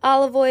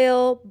 olive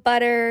oil,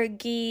 butter,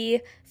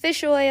 ghee,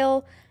 fish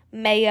oil,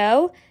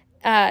 mayo.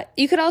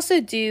 You could also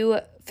do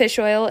fish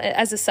oil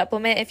as a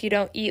supplement if you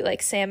don't eat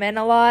like salmon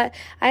a lot.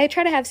 I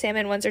try to have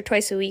salmon once or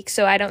twice a week,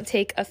 so I don't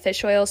take a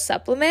fish oil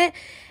supplement.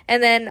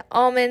 And then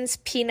almonds,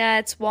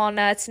 peanuts,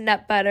 walnuts,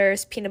 nut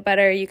butters, peanut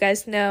butter. You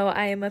guys know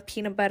I am a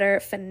peanut butter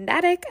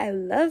fanatic. I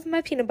love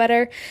my peanut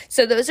butter.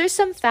 So those are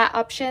some fat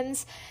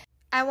options.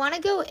 I want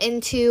to go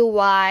into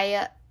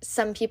why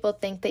some people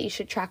think that you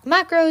should track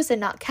macros and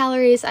not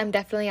calories. I'm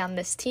definitely on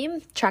this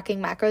team,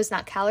 tracking macros,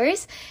 not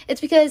calories. It's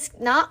because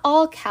not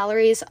all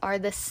calories are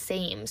the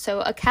same.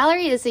 So a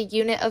calorie is a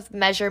unit of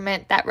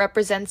measurement that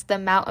represents the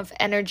amount of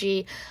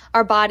energy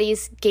our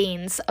bodies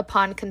gains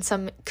upon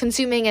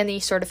consuming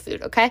any sort of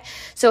food, okay?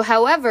 So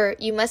however,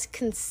 you must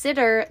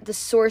consider the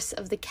source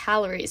of the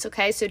calories,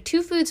 okay? So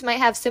two foods might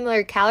have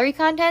similar calorie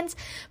contents,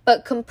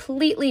 but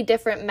completely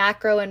different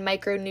macro and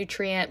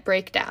micronutrient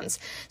breakdowns.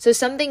 So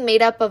something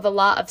made up of a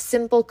lot of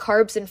simple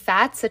carbs and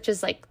fats, such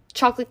as like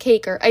chocolate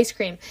cake or ice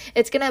cream,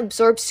 it's going to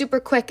absorb super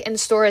quick and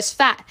store as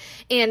fat,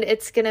 and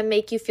it's going to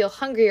make you feel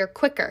hungrier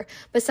quicker.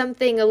 But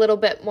something a little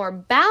bit more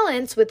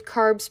balanced with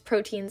carbs,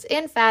 proteins,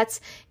 and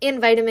fats, and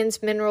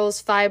vitamins,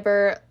 minerals,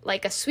 fiber,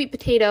 like a sweet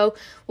potato,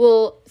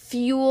 will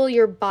fuel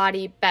your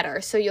body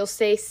better. So you'll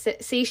stay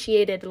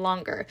satiated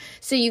longer.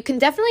 So you can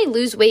definitely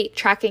lose weight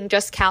tracking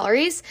just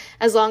calories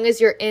as long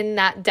as you're in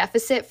that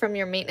deficit from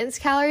your maintenance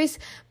calories.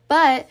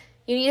 But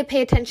you need to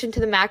pay attention to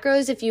the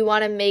macros if you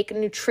want to make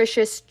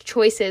nutritious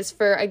choices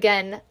for,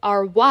 again,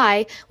 our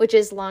why, which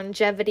is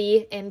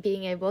longevity and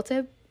being able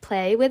to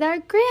play with our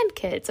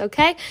grandkids,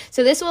 okay?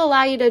 So this will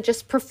allow you to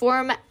just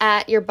perform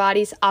at your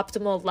body's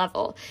optimal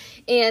level.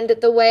 And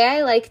the way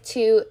I like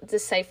to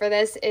decipher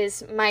this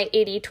is my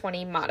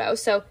 80-20 motto.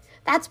 So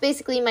that's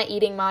basically my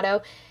eating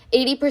motto.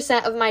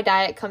 80% of my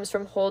diet comes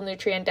from whole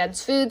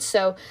nutrient-dense foods,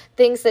 so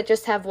things that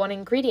just have one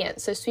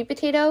ingredient. So sweet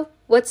potato,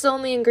 what's the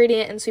only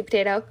ingredient in sweet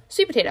potato?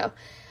 Sweet potato.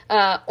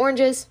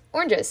 Oranges.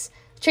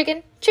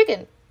 Chicken.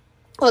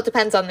 Well, it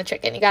depends on the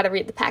chicken. You got to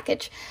read the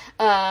package.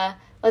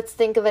 Let's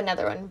think of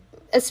another one.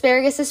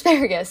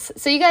 Asparagus.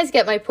 So you guys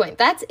get my point.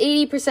 That's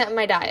 80% of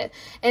my diet.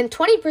 And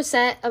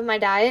 20% of my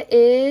diet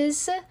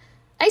is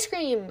ice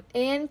cream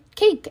and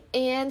cake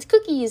and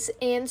cookies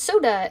and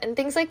soda and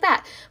things like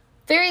that.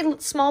 Very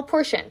small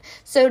portion.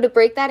 So to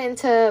break that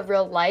into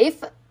real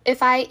life,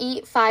 if I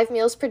eat 5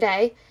 meals per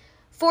day,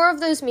 4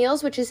 of those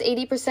meals, which is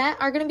 80%,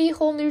 are going to be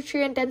whole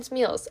nutrient-dense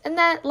meals. And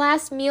that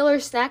last meal or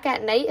snack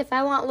at night, if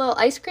I want a little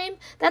ice cream,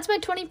 that's my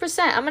 20%.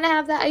 I'm going to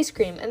have that ice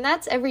cream. And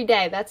that's every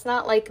day. That's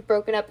not like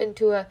broken up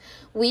into a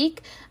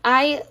week.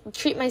 I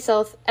treat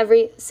myself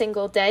every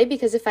single day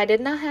because if I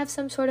did not have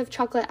some sort of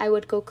chocolate, I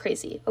would go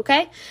crazy,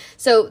 okay?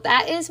 So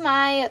that is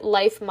my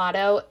life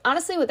motto.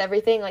 Honestly, with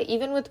everything, like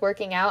even with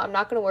working out, I'm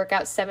not going to work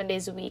out 7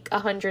 days a week,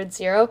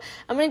 100-0.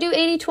 I'm going to do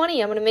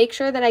 80-20. I'm going to make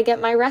sure that I get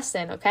my rest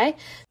in, okay?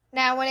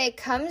 Now, when it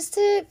comes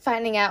to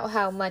finding out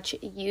how much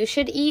you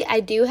should eat, I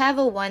do have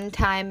a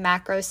one-time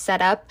macro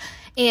setup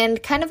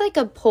and kind of like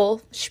a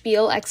pull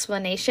spiel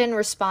explanation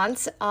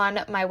response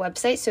on my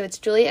website. So it's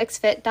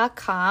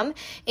juliaxfit.com.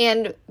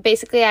 And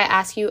basically, I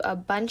ask you a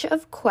bunch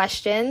of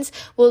questions.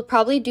 We'll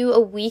probably do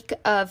a week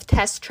of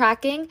test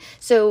tracking.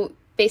 So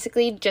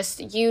basically just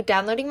you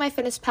downloading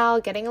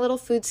MyFitnessPal, getting a little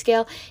food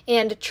scale,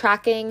 and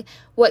tracking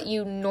what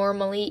you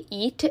normally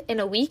eat in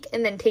a week,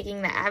 and then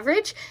taking the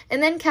average,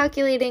 and then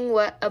calculating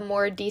what a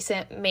more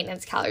decent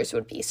maintenance calories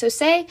would be. So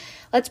say,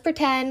 let's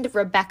pretend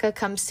Rebecca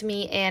comes to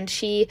me and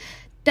she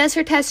does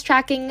her test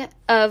tracking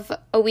of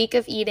a week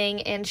of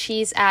eating, and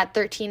she's at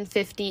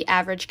 1350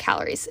 average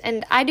calories.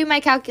 And I do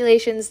my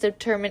calculations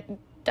determined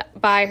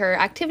by her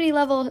activity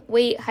level,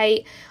 weight,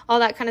 height, all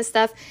that kind of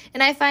stuff.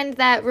 And I find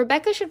that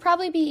Rebecca should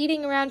probably be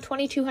eating around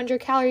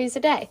 2,200 calories a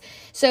day.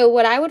 So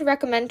what I would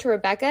recommend to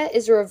Rebecca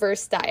is a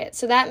reverse diet.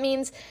 So that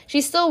means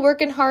she's still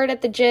working hard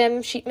at the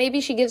gym. Maybe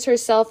she gives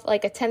herself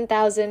like a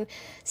 10,000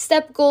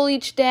 step goal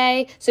each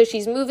day. So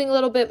she's moving a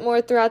little bit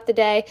more throughout the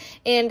day.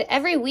 And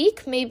every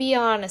week, maybe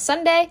on a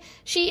Sunday,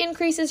 she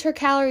increases her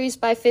calories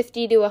by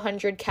 50 to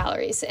 100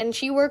 calories. And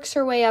she works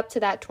her way up to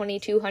that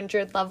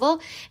 2,200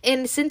 level.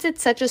 And since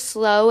it's such a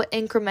slow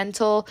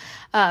incremental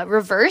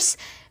reverse,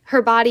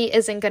 her body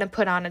isn't going to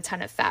put on a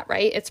ton of fat,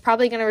 right? It's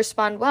probably going to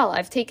respond well.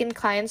 I've taken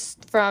clients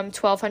from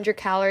 1,200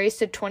 calories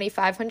to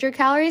 2,500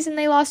 calories and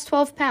they lost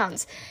 12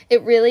 pounds.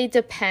 It really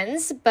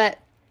depends, but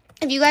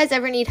if you guys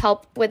ever need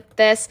help with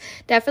this,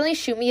 definitely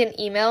shoot me an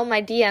email.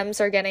 My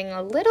DMs are getting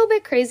a little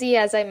bit crazy,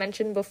 as I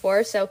mentioned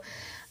before, so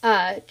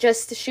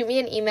just shoot me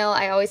an email.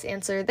 I always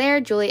answer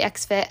there,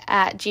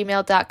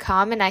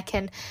 juliexfit@gmail.com, and I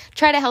can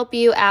try to help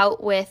you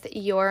out with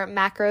your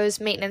macros,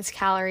 maintenance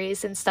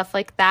calories, and stuff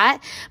like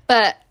that.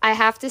 But I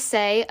have to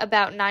say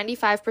about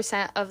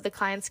 95% of the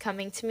clients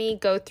coming to me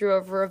go through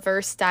a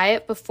reverse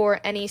diet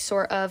before any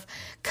sort of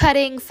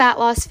cutting, fat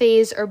loss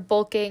phase, or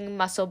bulking,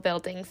 muscle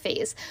building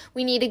phase.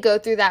 We need to go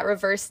through that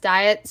reverse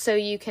diet so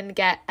you can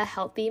get a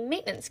healthy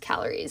maintenance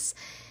calories.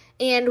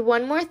 And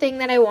one more thing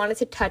that I wanted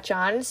to touch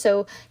on.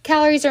 So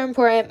calories are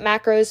important,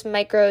 macros,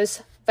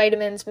 micros,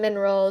 vitamins,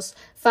 minerals,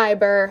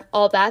 fiber,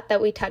 all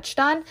that we touched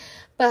on.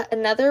 But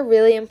another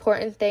really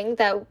important thing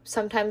that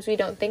sometimes we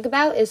don't think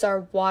about is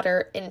our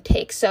water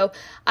intake. So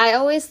I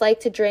always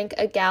like to drink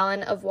a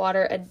gallon of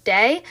water a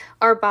day.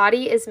 Our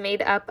body is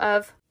made up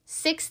of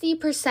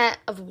 60%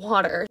 of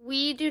water.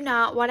 We do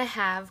not want to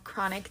have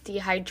chronic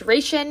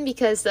dehydration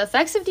because the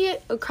effects of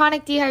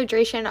chronic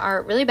dehydration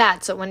are really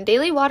bad. So when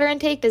daily water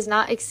intake does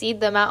not exceed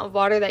the amount of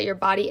water that your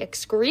body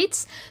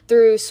excretes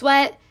through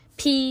sweat,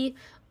 pee,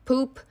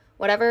 poop,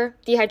 whatever,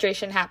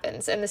 dehydration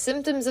happens. And the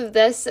symptoms of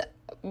this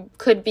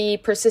could be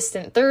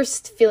persistent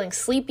thirst, feeling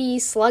sleepy,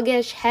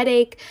 sluggish,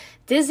 headache,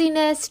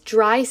 dizziness,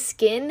 dry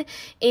skin,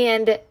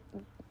 and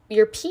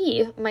your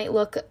pee might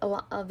look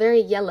very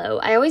yellow.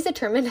 I always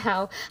determine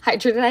how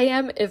hydrated I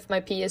am if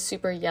my pee is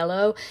super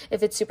yellow.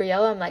 If it's super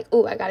yellow, I'm like,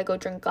 oh, I gotta go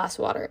drink a glass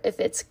of water.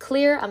 If it's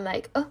clear, I'm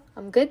like, oh,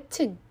 I'm good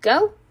to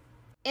go.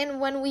 And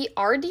when we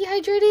are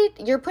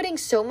dehydrated, you're putting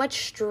so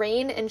much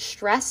strain and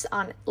stress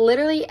on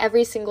literally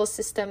every single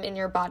system in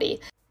your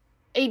body.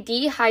 A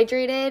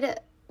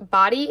dehydrated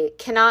body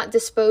cannot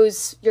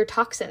dispose your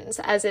toxins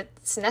as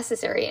it's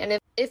necessary. And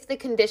if the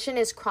condition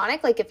is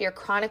chronic, like if you're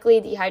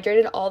chronically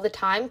dehydrated all the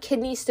time,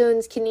 kidney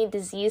stones, kidney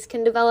disease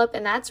can develop,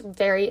 and that's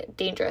very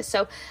dangerous.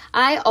 So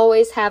I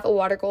always have a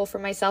water goal for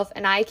myself,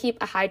 and I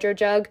keep a hydro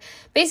jug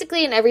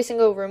basically in every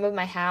single room of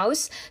my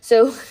house.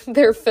 So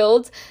they're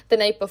filled the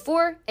night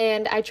before,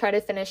 and I try to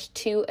finish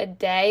 2 a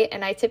day,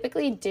 and I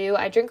typically do.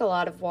 I drink a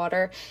lot of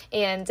water,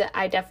 and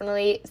I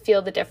definitely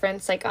feel the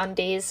difference, like on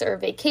days or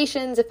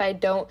vacations. If I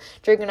don't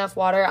drink enough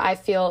water, I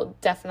feel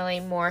definitely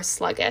more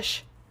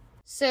sluggish.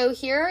 So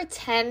here are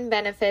 10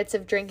 benefits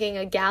of drinking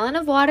a gallon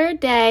of water a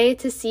day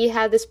to see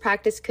how this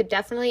practice could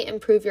definitely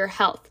improve your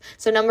health.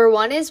 So number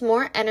 1 is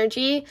more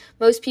energy.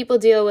 Most people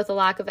deal with a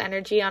lack of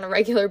energy on a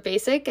regular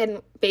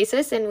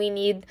basis, and we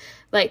need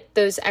like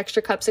those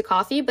extra cups of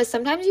coffee, but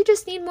sometimes you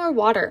just need more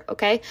water,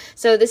 okay?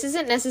 So this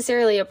isn't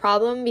necessarily a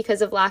problem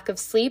because of lack of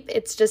sleep.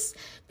 It's just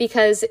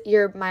because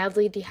you're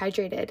mildly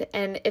dehydrated.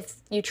 And if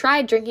you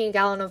tried drinking a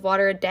gallon of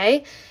water a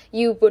day,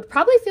 you would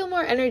probably feel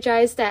more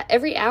energized at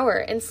every hour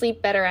and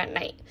sleep better at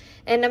night.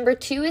 And number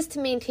 2 is to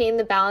maintain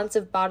the balance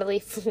of bodily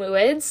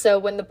fluids. So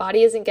when the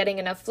body isn't getting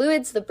enough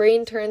fluids, the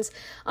brain turns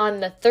on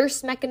the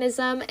thirst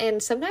mechanism,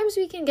 and sometimes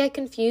we can get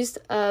confused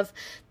of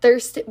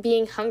thirst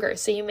being hunger.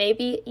 So you may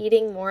be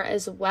eating more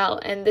as well.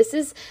 And this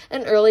is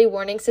an early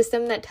warning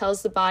system that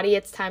tells the body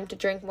it's time to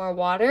drink more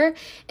water.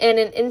 And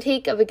an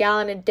intake of a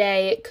gallon a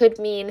day could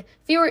mean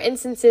fewer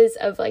instances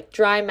of like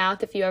dry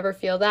mouth if you ever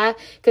feel that,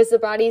 because the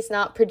body's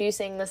not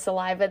producing the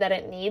saliva that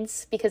it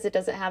needs because it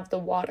doesn't have the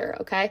water,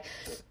 okay?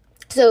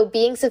 So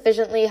being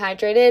sufficiently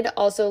hydrated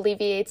also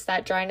alleviates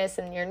that dryness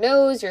in your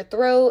nose, your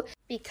throat,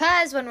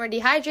 because when we're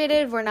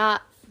dehydrated, we're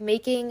not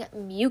making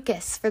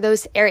mucus for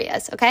those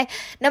areas, okay?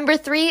 Number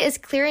 3 is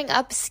clearing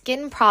up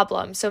skin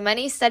problems. So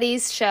many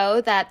studies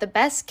show that the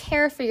best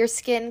care for your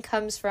skin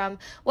comes from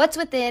what's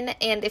within,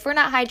 and if we're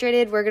not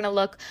hydrated, we're going to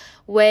look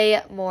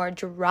way more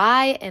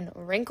dry and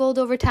wrinkled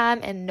over time,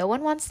 and no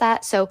one wants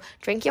that, so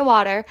drink your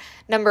water.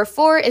 Number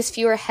 4 is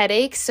fewer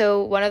headaches.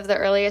 So one of the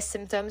earliest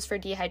symptoms for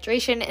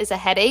dehydration is a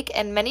headache,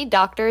 and many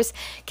doctors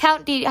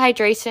count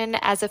dehydration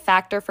as a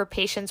factor for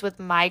patients with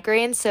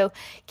migraines, so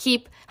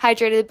keep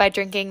hydrated by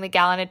drinking the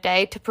gallon a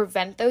day to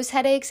prevent those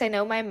headaches. I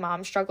know my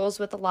mom struggles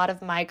with a lot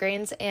of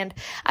migraines, and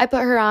I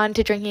put her on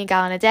to drinking a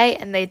gallon a day,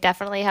 and they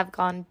definitely have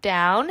gone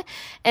down.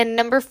 And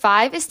number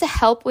 5 is to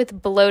help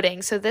with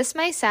bloating. So this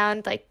might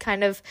sound like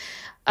kind of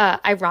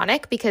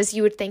ironic because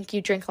you would think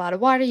you drink a lot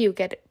of water, you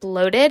get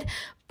bloated,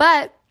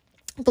 but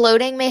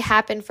bloating may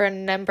happen for a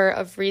number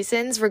of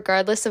reasons,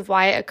 regardless of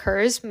why it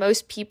occurs.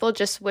 Most people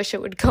just wish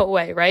it would go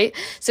away, right?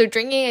 So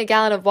drinking a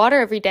gallon of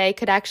water every day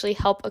could actually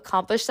help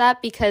accomplish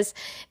that, because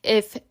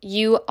if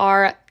you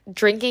are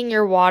drinking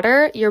your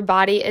water, your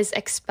body is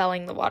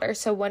expelling the water.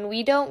 So when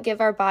we don't give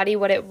our body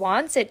what it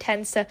wants, it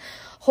tends to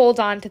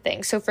hold on to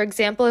things. So for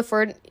example, if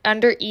we're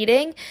under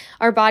eating,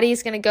 our body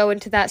is going to go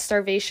into that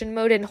starvation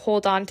mode and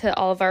hold on to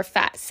all of our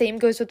fat. Same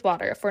goes with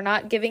water. If we're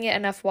not giving it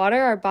enough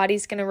water, our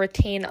body's going to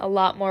retain a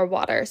lot more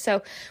water.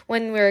 So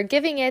when we're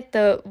giving it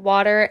the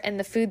water and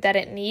the food that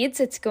it needs,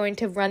 it's going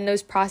to run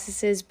those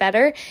processes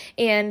better.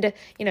 And,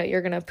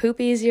 you're going to poop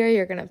easier,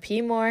 you're going to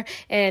pee more,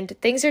 and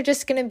things are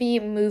just going to be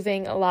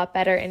moving a lot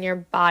better in your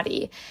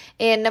body.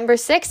 And number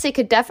 6, it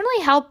could definitely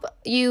help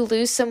you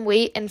lose some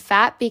weight and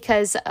fat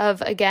because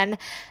of, again,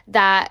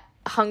 that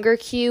hunger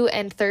cue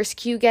and thirst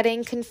cue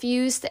getting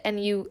confused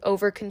and you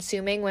over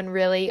consuming when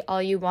really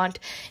all you want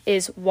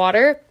is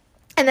water.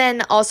 And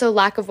then also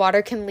lack of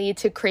water can lead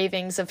to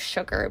cravings of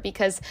sugar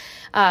because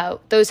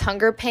those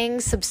hunger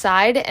pangs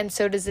subside, and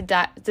so does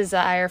the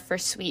desire for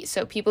sweet.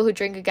 So people who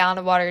drink a gallon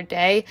of water a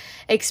day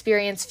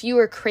experience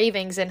fewer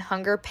cravings and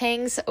hunger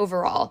pangs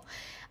overall.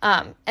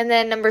 And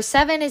then number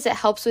 7 is it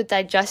helps with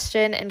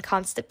digestion and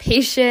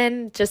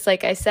constipation. Just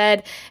like I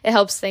said, it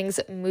helps things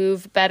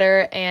move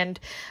better. And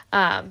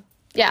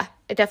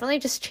it definitely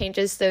just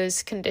changes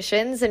those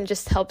conditions and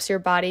just helps your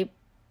body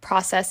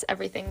process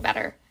everything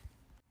better.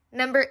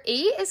 Number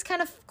 8 is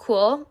kind of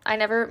cool. I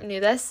never knew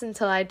this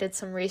until I did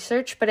some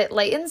research, but it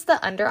lightens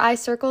the under eye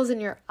circles in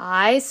your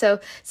eye.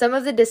 So some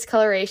of the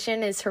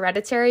discoloration is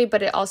hereditary,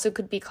 but it also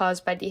could be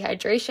caused by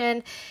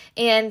dehydration.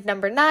 And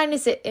number 9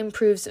 is it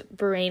improves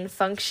brain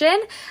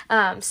function.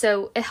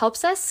 So it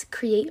helps us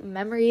create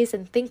memories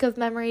and think of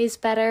memories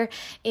better,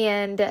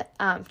 and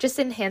just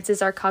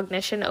enhances our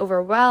cognition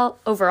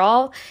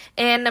overall.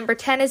 And number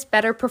 10 is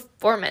better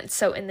performance.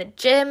 So in the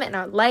gym, in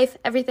our life,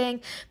 everything,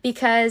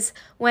 because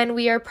when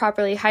we are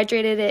properly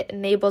hydrated, it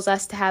enables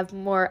us to have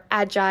more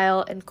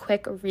agile and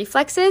quick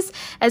reflexes,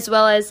 as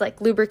well as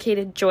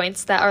lubricated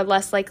joints that are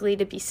less likely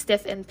to be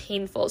stiff and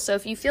painful. So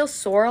if you feel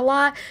sore a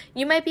lot,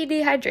 you might be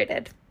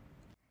dehydrated.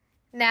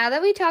 Now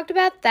that we talked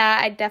about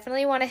that, I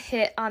definitely want to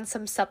hit on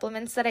some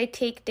supplements that I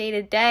take day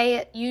to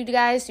day. You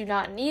guys do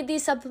not need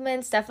these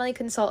supplements. Definitely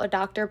consult a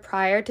doctor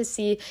prior to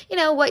see,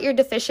 what you're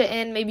deficient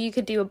in. Maybe you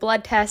could do a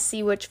blood test,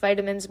 see which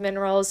vitamins,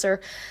 minerals,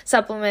 or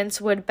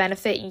supplements would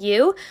benefit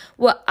you.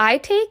 What I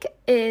take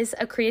is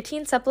a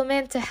creatine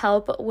supplement to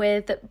help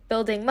with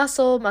building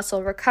muscle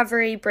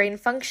recovery, brain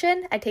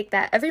function. I take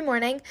that every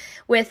morning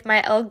with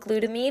my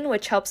L-glutamine,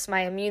 which helps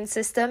my immune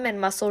system and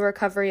muscle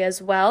recovery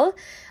as well.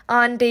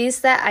 On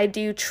days that I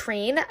do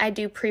train, I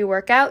do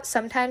pre-workout.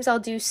 Sometimes I'll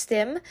do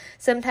stim,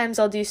 sometimes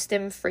I'll do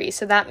stim-free.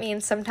 So that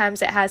means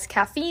sometimes it has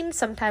caffeine,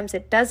 sometimes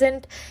it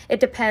doesn't. It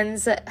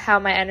depends how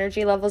my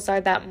energy levels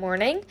are that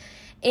morning.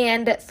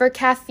 And for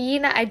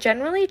caffeine, I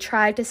generally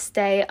try to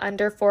stay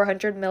under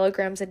 400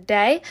 milligrams a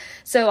day.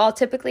 So I'll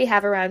typically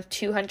have around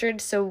 200.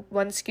 So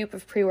 1 scoop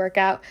of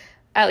pre-workout,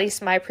 at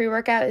least my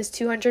pre-workout, is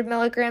 200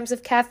 milligrams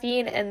of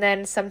caffeine. And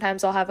then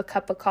sometimes I'll have a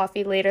cup of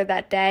coffee later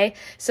that day.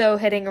 So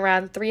hitting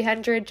around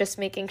 300, just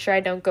making sure I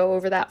don't go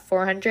over that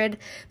 400,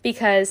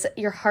 because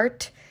your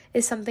heart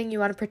is something you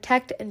want to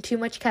protect, and too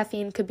much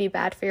caffeine could be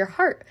bad for your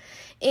heart.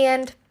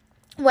 And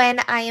when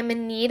I am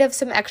in need of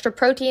some extra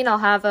protein, I'll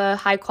have a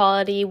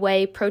high-quality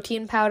whey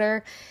protein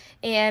powder,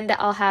 and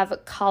I'll have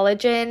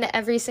collagen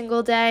every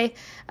single day.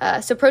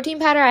 So protein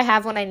powder I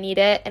have when I need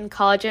it, and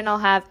collagen I'll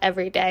have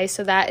every day.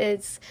 So that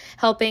is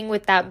helping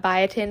with that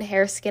biotin,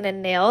 hair, skin,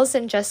 and nails,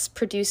 and just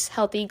produce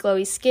healthy,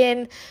 glowy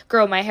skin,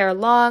 grow my hair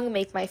long,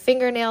 make my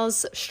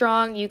fingernails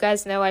strong. You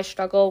guys know I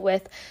struggle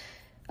with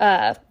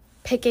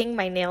picking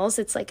my nails.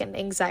 It's like an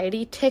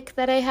anxiety tic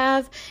that I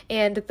have,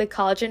 and the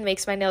collagen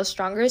makes my nails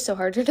stronger, so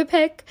harder to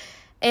pick.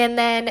 And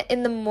then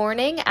in the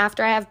morning,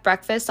 after I have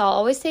breakfast, I'll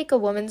always take a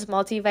woman's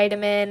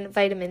multivitamin,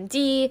 vitamin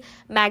D,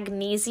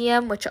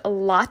 magnesium, which a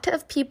lot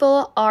of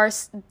people are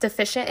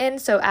deficient in.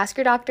 So ask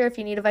your doctor if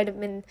you need a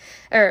vitamin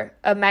or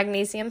a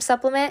magnesium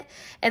supplement,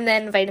 and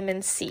then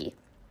vitamin C.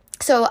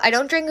 So I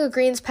don't drink a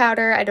greens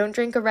powder, I don't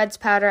drink a reds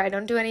powder, I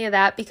don't do any of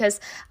that because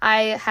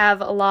I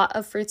have a lot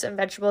of fruits and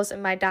vegetables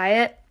in my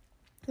diet.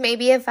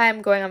 Maybe if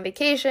I'm going on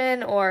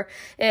vacation or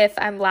if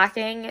I'm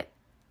lacking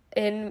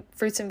in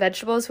fruits and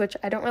vegetables, which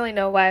I don't really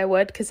know why I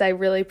would because I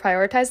really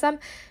prioritize them,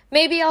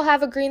 maybe I'll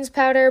have a greens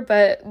powder,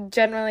 but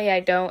generally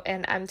I don't,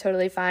 and I'm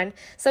totally fine.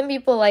 Some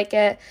people like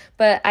it,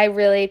 but I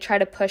really try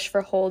to push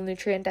for whole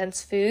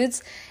nutrient-dense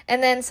foods.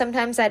 And then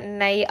sometimes at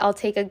night I'll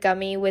take a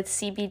gummy with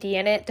CBD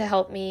in it to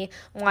help me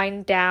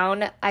wind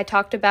down. I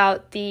talked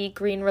about the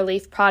Green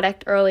Relief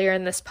product earlier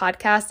in this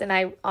podcast, and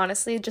I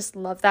honestly just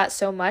love that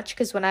so much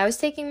because when I was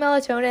taking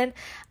melatonin,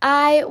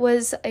 I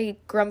was a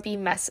grumpy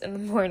mess in the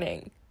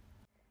morning.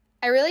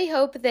 I really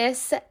hope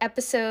this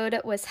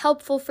episode was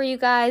helpful for you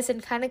guys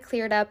and kind of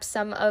cleared up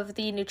some of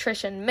the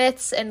nutrition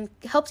myths and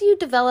helped you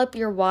develop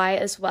your why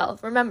as well.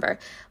 Remember,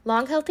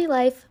 long, healthy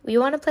life. We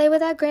want to play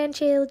with our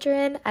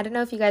grandchildren. I don't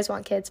know if you guys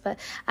want kids, but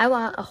I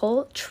want a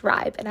whole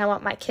tribe, and I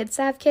want my kids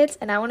to have kids,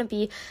 and I want to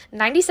be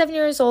 97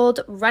 years old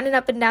running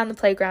up and down the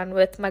playground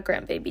with my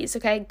grandbabies,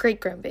 okay?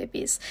 Great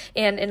grandbabies.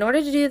 And in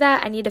order to do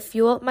that, I need to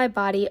fuel my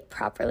body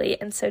properly,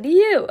 and so do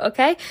you,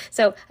 okay?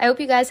 So I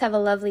hope you guys have a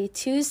lovely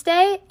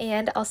Tuesday,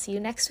 and I'll see you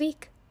next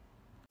week.